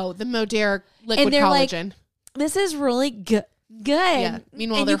 Modere? Oh, the Modere liquid and they're collagen. Like, this is really good. Yeah.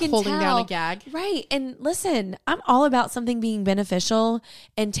 Meanwhile, they're holding down a gag. Right. And listen, I'm all about something being beneficial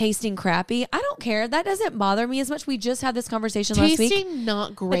and tasting crappy. I don't care. That doesn't bother me as much. We just had this conversation last week. Tasting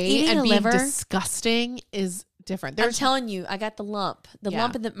not great and being disgusting is different. I'm telling you, I got the lump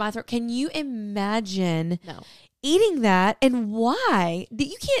in my throat. Can you imagine eating that? And why?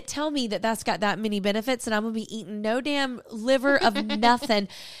 You can't tell me that that's got that many benefits and I'm going to be eating no damn liver of nothing.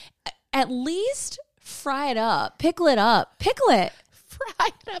 At least... fry it up, pickle it. Fry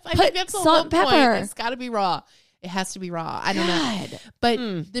it up. I think that's the whole point. It's got to be raw. It has to be raw. I don't know. But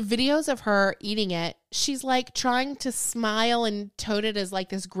the videos of her eating it, she's like trying to smile and tote it as like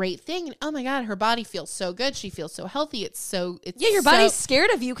this great thing. And oh my God, her body feels so good. She feels so healthy. Your body's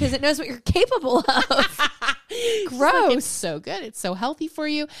scared of you because it knows what you're capable of. Gross. Like, it's so good. It's so healthy for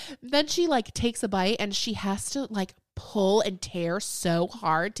you. Then she like takes a bite and she has to like pull and tear so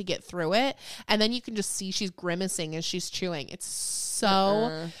hard to get through it. And then you can just see she's grimacing as she's chewing. It's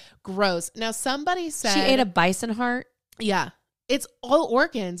so gross. Now, somebody said... She ate a bison heart? Yeah. It's all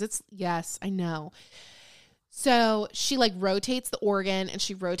organs. Yes, I know. So she like rotates the organ and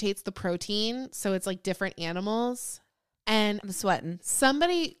she rotates the protein. So it's like different animals. And I'm sweating.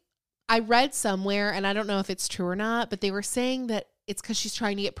 I read somewhere, and I don't know if it's true or not, but they were saying that it's because she's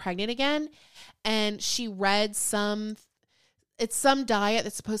trying to get pregnant again. And she read it's some diet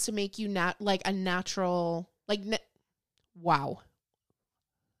that's supposed to make you like a natural, wow.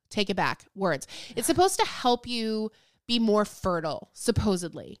 Take it back. Words. It's supposed to help you be more fertile,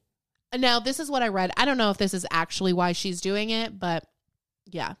 supposedly. And now this is what I read. I don't know if this is actually why she's doing it, but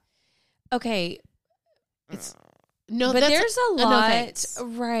yeah. Okay. But there's a lot,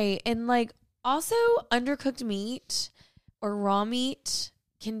 right? And like also undercooked meat or raw meat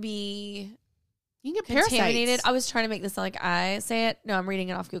can be contaminated. Parasites. I was trying to make this sound like I say it. No, I'm reading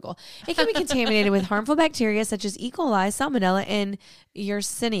it off Google. It can be contaminated with harmful bacteria such as E. coli, salmonella, and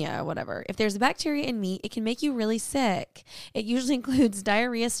Yersinia, whatever. If there's a bacteria in meat, it can make you really sick. It usually includes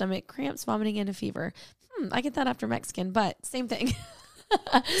diarrhea, stomach cramps, vomiting, and a fever. I get that after Mexican, but same thing.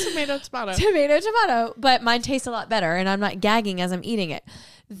 Tomato. But mine tastes a lot better, and I'm not gagging as I'm eating it.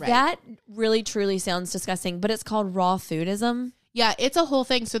 Right. That really, truly sounds disgusting, but it's called raw foodism. Yeah, it's a whole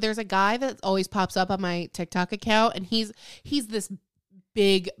thing. So there's a guy that always pops up on my TikTok account, and he's this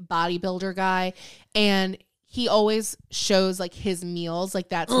big bodybuilder guy, and he always shows like his meals, like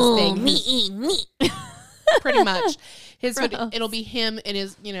that's his thing. Meat. Pretty much. It'll be him in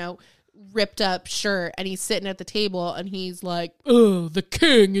his, ripped up shirt, and he's sitting at the table, and he's like, "Oh, the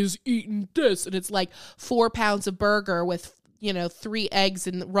king is eating this," and it's like 4 pounds of burger with 3 eggs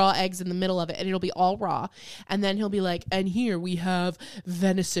and raw eggs in the middle of it, and it'll be all raw. And then he'll be like, and here we have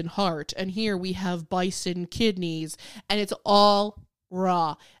venison heart, and here we have bison kidneys, and it's all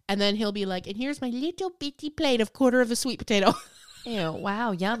raw. And then he'll be like, and here's my little bitty plate of quarter of a sweet potato. Ew,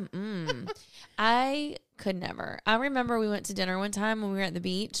 wow, yum. I could never. I remember we went to dinner one time when we were at the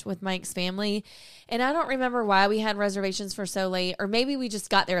beach with Mike's family, and I don't remember why we had reservations for so late, or maybe we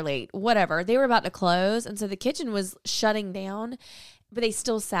just got there late, whatever. They were about to close, and so the kitchen was shutting down, but they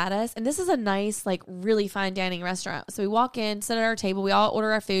still sat us. And this is a nice, like, really fine dining restaurant. So we walk in, sit at our table, we all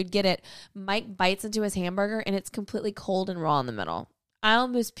order our food, get it. Mike bites into his hamburger, and it's completely cold and raw in the middle. I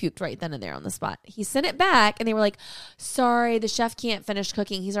almost puked right then and there on the spot. He sent it back, and they were like, sorry, the chef can't finish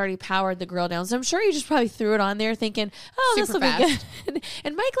cooking. He's already powered the grill down. So I'm sure he just probably threw it on there thinking, oh, this will be good.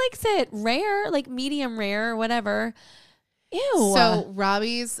 And Mike likes it rare, like medium rare or whatever. Ew. So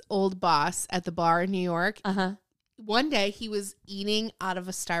Robbie's old boss at the bar in New York, one day he was eating out of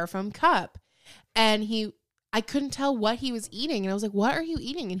a styrofoam cup, and I couldn't tell what he was eating. And I was like, what are you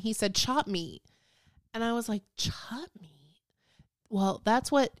eating? And he said, chopped meat. And I was like, chopped meat? Well, that's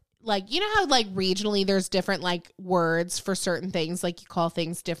what, like, you know how, like, regionally there's different, like, words for certain things, like, you call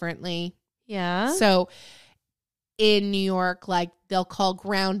things differently. Yeah. So, in New York, like, they'll call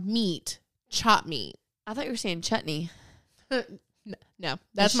ground meat chopped meat. I thought you were saying chutney. No,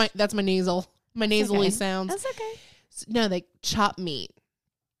 that's my nasally sounds. That's okay. No, they chop meat.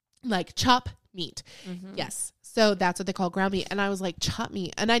 Like, chop meat. Yes. So that's what they call ground meat. And I was like, chop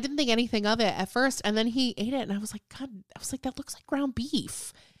meat. And I didn't think anything of it at first. And then he ate it and I was like, God, that looks like ground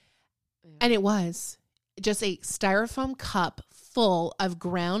beef. Yeah. And it was just a styrofoam cup full of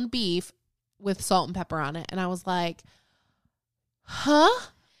ground beef with salt and pepper on it. And I was like, huh?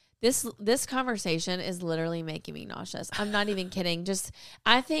 This conversation is literally making me nauseous. I'm not even kidding.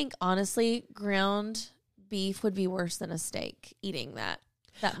 I think honestly, ground beef would be worse than a steak eating that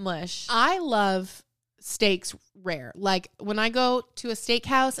mush. I love steaks rare. Like when I go to a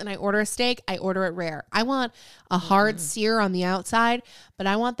steakhouse and I order a steak, I order it rare. I want a hard sear on the outside, but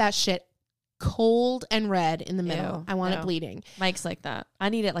I want that shit cold and red in the middle. I want it bleeding. Mike's like that. I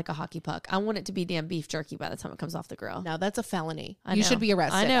need it like a hockey puck. I want it to be damn beef jerky by the time it comes off the grill. No, that's a felony. You should be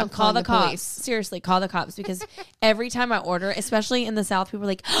arrested. I know. Call the cops. Police. Seriously, call the cops because every time I order, especially in the South, people are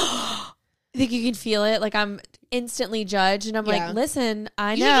like, I think you can feel it. Like I'm instantly judged. And I'm like, listen,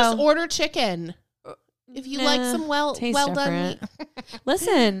 I know. You just order chicken. If you like some well done meat.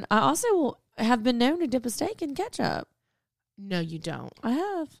 Listen, I also have been known to dip a steak in ketchup. No, you don't.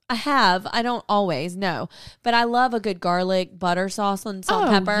 I have. I don't always, no. But I love a good garlic butter sauce and salt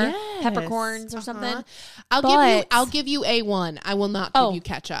and pepper. Yes. Peppercorns or something. I'll give you A1. I will not give you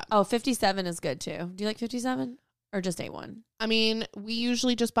ketchup. 57 is good too. Do you like 57? Or just A1? I mean, we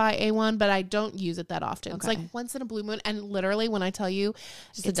usually just buy A1, but I don't use it that often. Okay. It's like once in a blue moon. And literally when I tell you,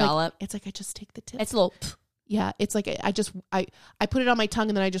 just a dollop. It's like I just take the tip. It's a little... Yeah, it's like I put it on my tongue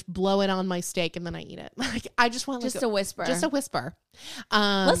and then I just blow it on my steak and then I eat it. Like I just want just a whisper. Just a whisper.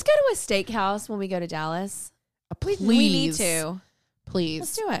 Let's go to a steakhouse when we go to Dallas. Please. We need to. Please.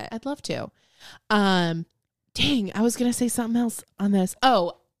 Let's do it. I'd love to. Dang, I was going to say something else on this.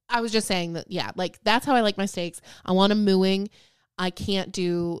 Oh, I was just saying that, like that's how I like my steaks. I want them mooing. I can't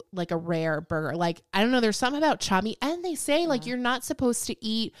do like a rare burger. Like, I don't know. There's something about chopped meat. And they say like you're not supposed to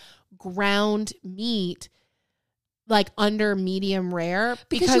eat ground meat like under medium rare.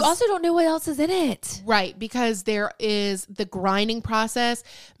 Because you also don't know what else is in it. Right. Because there is the grinding process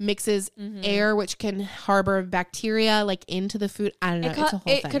mixes air, which can harbor bacteria like into the food. I don't know. It's a whole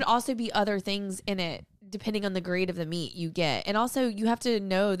thing. It could also be other things in it, depending on the grade of the meat you get. And also you have to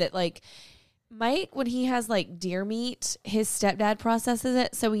know that like Mike, when he has like deer meat, his stepdad processes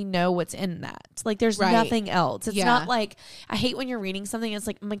it so we know what's in that. Like there's nothing else. It's not like, I hate when you're reading something, it's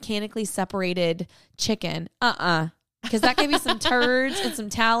like mechanically separated chicken. Because that gave me some turds and some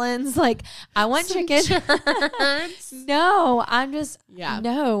talons. Like, I want chicken. No, I'm just,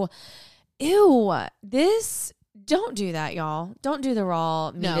 no. Ew, don't do that, y'all. Don't do the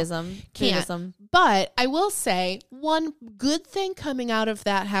raw meatism. Can't. But I will say one good thing coming out of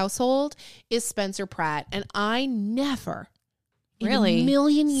that household is Spencer Pratt. And I never in a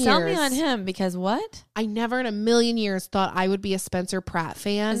million years. Sell me on him because what? I never in a million years thought I would be a Spencer Pratt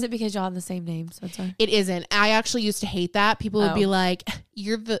fan. Is it because y'all have the same name, Spencer? It isn't. I actually used to hate that. People would be like,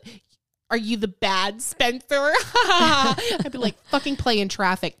 are you the bad Spencer? I'd be like, fucking play in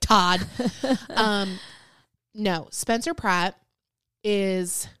traffic, Todd. No, Spencer Pratt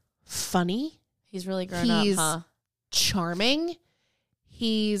is funny. He's really grown up, huh? Charming.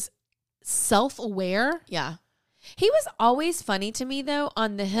 He's self-aware. Yeah. He was always funny to me though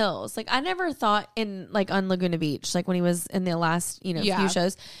on The Hills. Like I never thought on Laguna Beach, like when he was in the last, few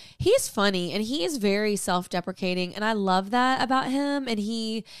shows, he's funny and he is very self-deprecating and I love that about him. And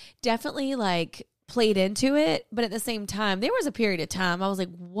he definitely like played into it, but at the same time, there was a period of time I was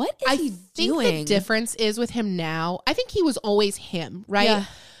like, what is he doing? I think the difference is with him now. I think he was always him, right? Yeah.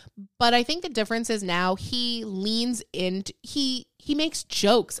 But I think the difference is now he leans into he makes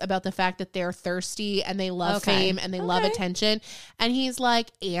jokes about the fact that they're thirsty and they love fame and they love attention. And he's like,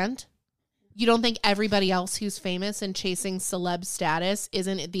 and you don't think everybody else who's famous and chasing celeb status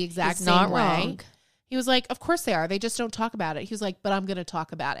isn't the exact same way? Wrong. He was like, of course they are. They just don't talk about it. He was like, but I'm going to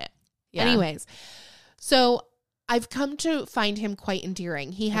talk about it. Yeah. Anyways, so I've come to find him quite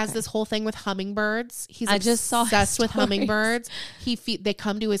endearing. He has this whole thing with hummingbirds. He's obsessed with hummingbirds. They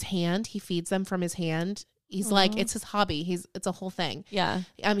come to his hand. He feeds them from his hand. He's like, it's his hobby. It's a whole thing. Yeah.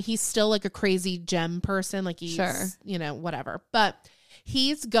 He's still like a crazy gem person. Like he's, whatever. But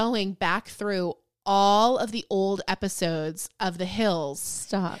he's going back through all of the old episodes of The Hills.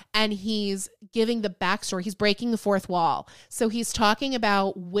 Stop. And he's giving the backstory. He's breaking the fourth wall. So he's talking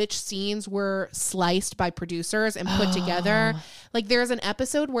about which scenes were sliced by producers and put together. Like there's an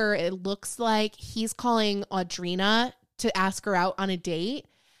episode where it looks like he's calling Audrina to ask her out on a date.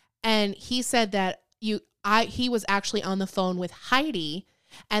 And he said that he was actually on the phone with Heidi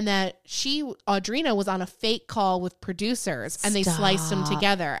and that Audrina was on a fake call with producers and they sliced them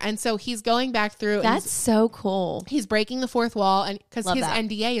together. And so he's going back through. That's so cool. He's breaking the fourth wall and because his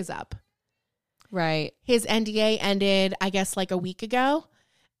NDA is up. Right. His NDA ended, I guess, like a week ago.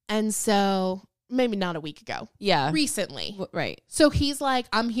 And so maybe not a week ago. Yeah. Recently. Right. So he's like,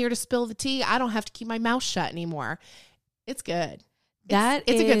 I'm here to spill the tea. I don't have to keep my mouth shut anymore. It's good.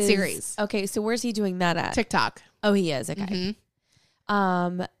 It's a good series. Okay. So where's he doing that at? TikTok. Oh, he is. Okay. Mm-hmm.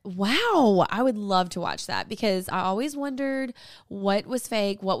 Wow. I would love to watch that because I always wondered what was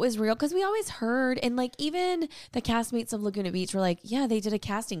fake, what was real. Cause we always heard, and like even the castmates of Laguna Beach were like, yeah, they did a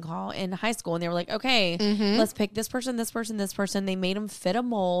casting call in high school and they were like, okay, let's pick this person, this person, this person. They made them fit a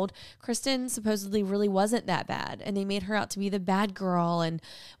mold. Kristen supposedly really wasn't that bad. And they made her out to be the bad girl and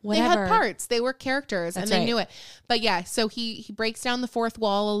whatever. They had parts. They were characters. That's and they right. knew it. But yeah, so he breaks down the fourth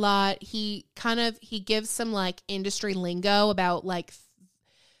wall a lot. He gives some like industry lingo about like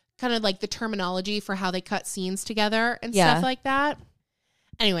kind of like the terminology for how they cut scenes together and stuff like that.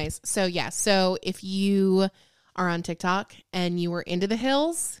 Anyways, so if you are on TikTok and you were into The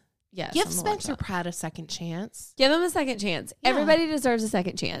Hills, give Spencer Pratt a second chance. Give him a second chance. Yeah. Everybody deserves a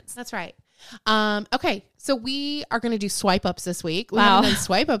second chance. That's right. Okay, so we are going to do swipe ups this week. We haven't done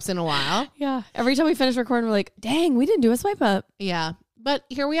swipe ups in a while. Yeah. Every time we finish recording, we're like, dang, we didn't do a swipe up. Yeah. But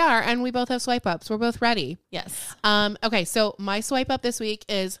here we are, and we both have swipe ups. We're both ready. Yes. Okay, so my swipe up this week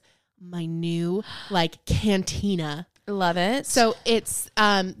is my new like cantina. Love it. So it's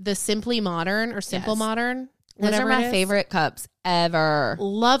the Simply Modern or Simple Modern. Those are my favorite cups ever.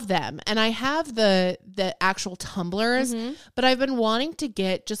 Love them. And I have the actual tumblers, but I've been wanting to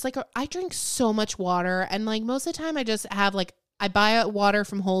get just like I drink so much water, and like most of the time I just have like I buy water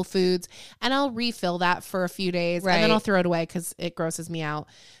from Whole Foods and I'll refill that for a few days and then I'll throw it away because it grosses me out.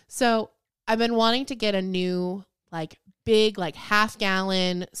 So I've been wanting to get a new like big like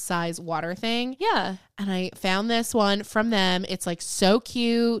half-gallon size water thing. Yeah. And I found this one from them. It's like so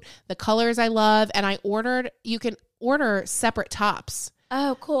cute. The colors I love. And you can order separate tops.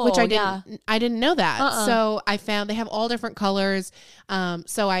 Oh, cool. Which I didn't know that. So I found they have all different colors.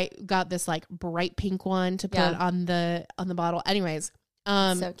 So I got this like bright pink one to put on the bottle. Anyways.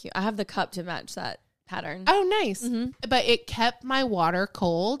 So cute. I have the cup to match that pattern. Oh, nice. But it kept my water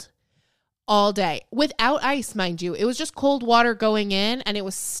cold all day without ice, mind you. It was just cold water going in, and it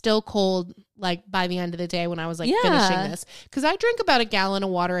was still cold like by the end of the day when I was like finishing this, because I drink about a gallon of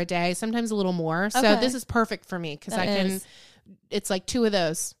water a day, sometimes a little more. So this is perfect for me because it's like 2 of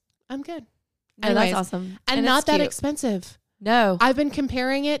those. I'm good. No, that's awesome. And not that expensive. No. I've been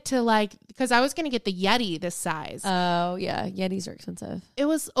comparing it to like, because I was going to get the Yeti this size. Oh, yeah. Yetis are expensive. It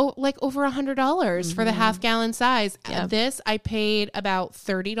was like over $100 for the half-gallon size. Yeah. This, I paid about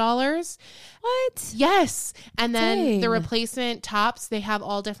 $30. What? Yes. And then the replacement tops, they have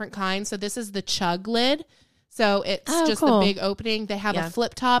all different kinds. So this is the chug lid. So it's just the big opening. They have a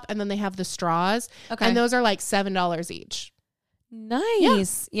flip top, and then they have the straws. Okay. And those are like $7 each.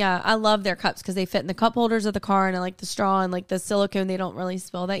 Nice. Yeah, I love their cups because they fit in the cup holders of the car, and I like the straw and like the silicone. They don't really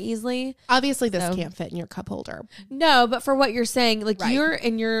spill that easily. Obviously, this can't fit in your cup holder. No, but for what you're saying, like you're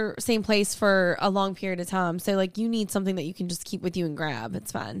in your same place for a long period of time. So like you need something that you can just keep with you and grab.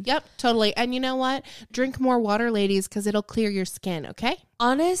 It's fine. Yep, totally. And you know what? Drink more water, ladies, because it'll clear your skin, okay?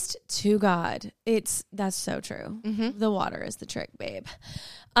 Honest to God, that's so true. The water is the trick, babe.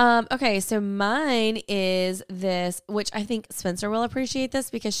 Okay, so mine is this, which I think Spencer will appreciate this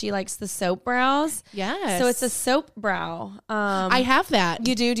because she likes the soap brows. Yes. So it's a soap brow. I have that.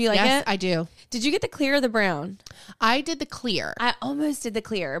 You do? Do you like it? Yes, I do. Did you get the clear or the brown? I did the clear. I almost did the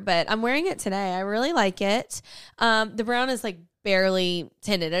clear, but I'm wearing it today. I really like it. The brown is like barely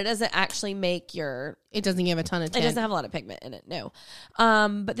tinted. It doesn't actually make it doesn't give a ton of tint. It doesn't have a lot of pigment in it, no.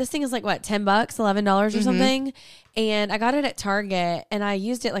 But this thing is like what, $10, $11 or something. And I got it at Target and I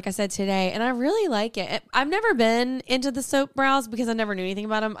used it, like I said, today, and I really like it. I've never been into the soap brows because I never knew anything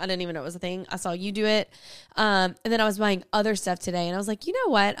about them. I didn't even know it was a thing. I saw you do it. And then I was buying other stuff today and I was like, you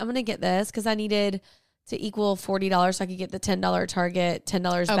know what? I'm going to get this because I needed to equal $40 so I could get the $10 Target,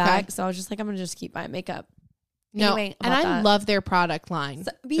 $10 back. So I was just like, I'm going to just keep buying makeup. No, anyway, and I love their product line.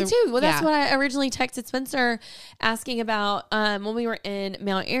 So, me too. Well, that's what I originally texted Spencer asking about when we were in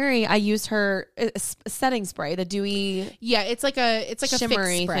Mount Airy. I used her setting spray, the dewy. Yeah, it's like a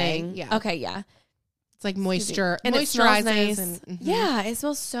shimmery spray thing. Yeah. Okay, yeah. It's like moisture and moisturizes. It smells nice. And, Yeah, it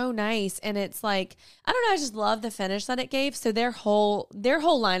smells so nice, and it's like I don't know. I just love the finish that it gave. So their whole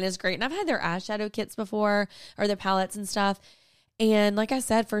line is great, and I've had their eyeshadow kits before or their palettes and stuff. And like I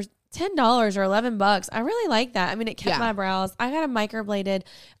said, for $10 or $11. I really like that. I mean, it kept my brows. I got a microbladed.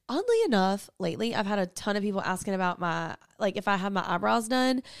 Oddly enough, lately I've had a ton of people asking about if I have my eyebrows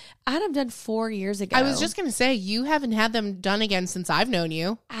done. I had them done 4 years ago. I was just going to say, you haven't had them done again since I've known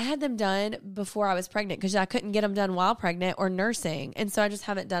you. I had them done before I was pregnant because I couldn't get them done while pregnant or nursing. And so I just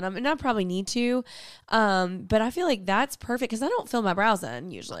haven't done them. And I probably need to. But I feel like that's perfect because I don't fill my brows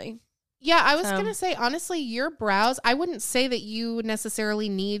in usually. Yeah, I was going to say, honestly, your brows, I wouldn't say that you necessarily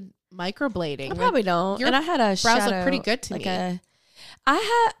need microblading. I probably don't. And I had a brows look pretty good to me.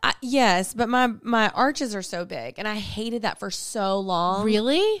 Yes, but my arches are so big, and I hated that for so long.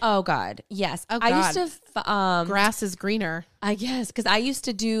 Really? Oh God, yes. Oh God. I used to. Grass is greener. I guess because I used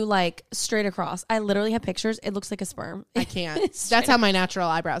to do like straight across. I literally have pictures. It looks like a sperm. I can't. That's how my natural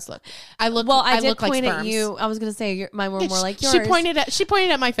eyebrows look. I did look point at you. I was gonna say mine were more like yours. She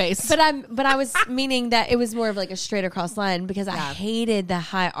pointed at my face. But I was meaning that it was more of like a straight across line because I hated the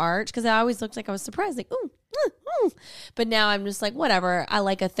high arch because I always looked like I was surprised, like ooh. But now I'm just like whatever. I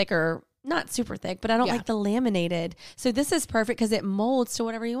like a thicker, not super thick, but I don't like the laminated. So this is perfect because it molds to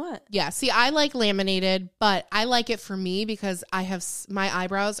whatever you want. Yeah. See, I like laminated, but I like it for me because my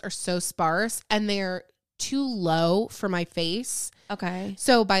eyebrows are so sparse and they're too low for my face. Okay.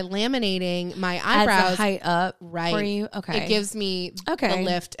 So by laminating my eyebrows, adds the height up right, for you. Okay. It gives me the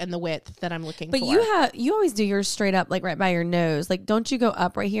lift and the width that I'm looking for. But you always do yours straight up, like right by your nose. Like, don't you go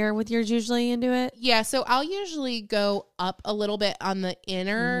up right here with yours usually and do it? Yeah. So I'll usually go up a little bit on the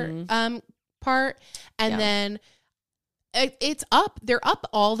inner part, and then it's up. They're up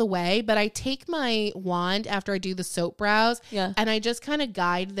all the way, but I take my wand after I do the soap brows, and I just kind of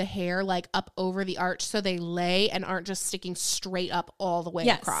guide the hair like up over the arch so they lay and aren't just sticking straight up all the way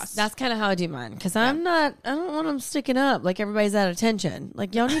across. That's kind of how I do mine because I don't want them sticking up like everybody's at attention.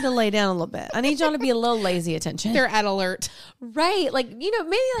 Like y'all need to lay down a little bit. I need y'all to be a little lazy attention. They're at alert, right? Like maybe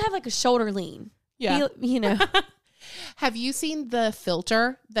they'll have like a shoulder lean. Yeah, be. Have you seen the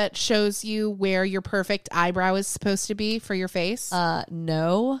filter that shows you where your perfect eyebrow is supposed to be for your face?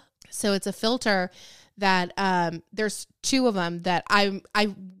 No. So it's a filter that there's two of them that I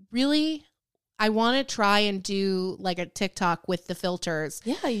want to try and do like a TikTok with the filters.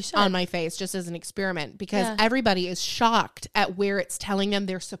 Yeah, you should. On my face just as an experiment because everybody is shocked at where it's telling them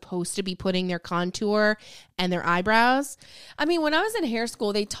they're supposed to be putting their contour and their eyebrows. I mean, when I was in hair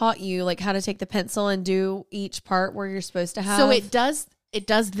school, they taught you like how to take the pencil and do each part where you're supposed to have. So it does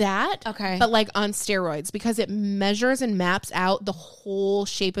that. Okay. But like on steroids because it measures and maps out the whole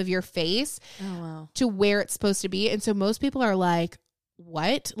shape of your face to where it's supposed to be. And so most people are like,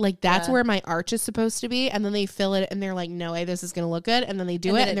 what? Like that's where my arch is supposed to be, and then they fill it and they're like, no way, this is gonna look good, and then they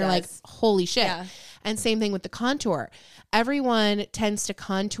do it and they're like, holy shit. And same thing with the contour. Everyone tends to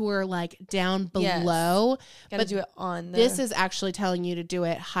contour like down below, but do it on this is actually telling you to do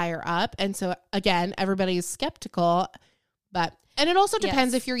it higher up. And so again, everybody is skeptical, and it also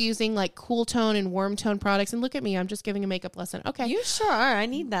depends if you're using like cool tone and warm tone products. And look at me, I'm just giving a makeup lesson. Okay. You sure are. I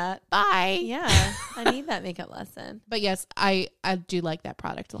need that. Bye. Yeah. I need that makeup lesson. But yes, I do like that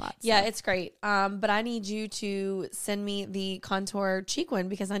product a lot. So. Yeah, it's great. But I need you to send me the contour cheek one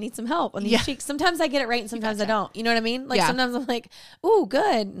because I need some help on these cheeks. Sometimes I get it right and sometimes I don't. You know what I mean? Like sometimes I'm like, ooh,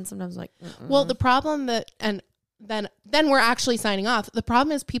 good. And sometimes I'm like, well, the problem then we're actually signing off. The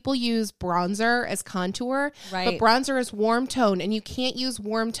problem is people use bronzer as contour, but bronzer is warm tone, and you can't use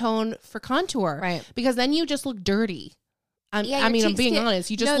warm tone for contour, right? Because then you just look dirty. I'm being honest.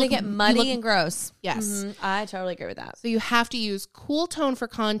 You just they get muddy and gross. Yes, I totally agree with that. So you have to use cool tone for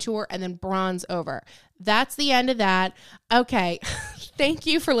contour and then bronze over. That's the end of that. Okay. Thank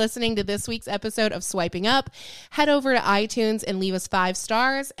you for listening to this week's episode of Swiping Up. Head over to iTunes and leave us 5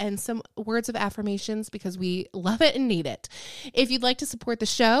 stars and some words of affirmations because we love it and need it. If you'd like to support the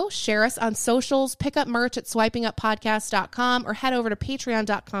show, share us on socials, pick up merch at swipinguppodcast.com, or head over to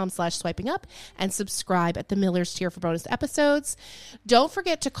patreon.com/swipingup and subscribe at the Miller's tier for bonus episodes. Don't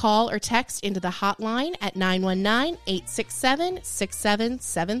forget to call or text into the hotline at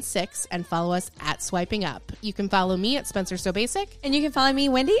 919-867-6776 and follow us at Swiping Up. You can follow me at Spencer So Basic. And you can follow me,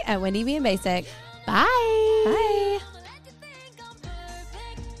 Wendy, at Wendy Being Basic. Bye. Bye.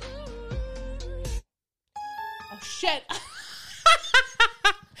 Oh, shit.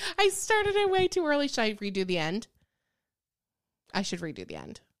 I started it way too early. Should I redo the end? I should redo the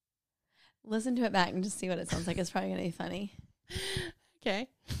end. Listen to it back and just see what it sounds like. It's probably going to be funny. Okay.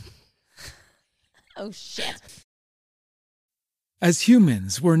 Oh, shit. As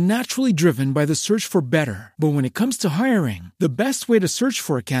humans, we're naturally driven by the search for better. But when it comes to hiring, the best way to search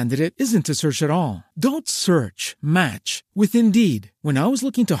for a candidate isn't to search at all. Don't search, match with Indeed. When I was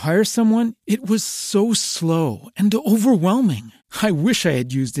looking to hire someone, it was so slow and overwhelming. I wish I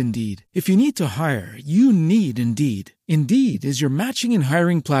had used Indeed. If you need to hire, you need Indeed. Indeed is your matching and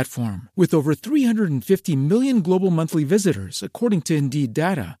hiring platform with over 350 million global monthly visitors, according to Indeed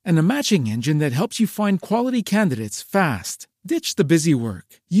data, and a matching engine that helps you find quality candidates fast. Ditch the busy work.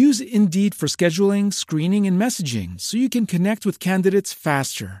 Use Indeed for scheduling, screening, and messaging so you can connect with candidates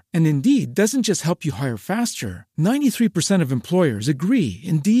faster. And Indeed doesn't just help you hire faster. 93% of employers agree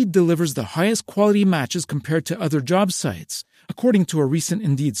Indeed delivers the highest quality matches compared to other job sites, according to a recent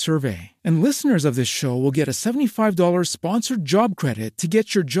Indeed survey. And listeners of this show will get a $75 sponsored job credit to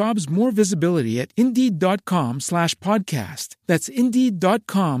get your jobs more visibility at Indeed.com/podcast. That's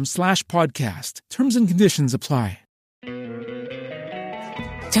Indeed.com/podcast. Terms and conditions apply.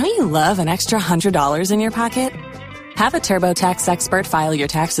 Don't you love an extra $100 in your pocket? Have a TurboTax expert file your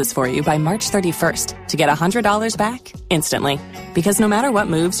taxes for you by March 31st to get $100 back instantly. Because no matter what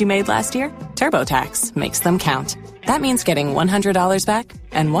moves you made last year, TurboTax makes them count. That means getting $100 back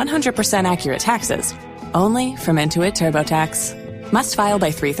and 100% accurate taxes, only from Intuit TurboTax. Must file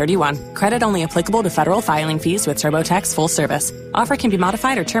by 3/31. Credit only applicable to federal filing fees with TurboTax full service. Offer can be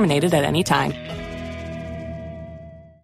modified or terminated at any time.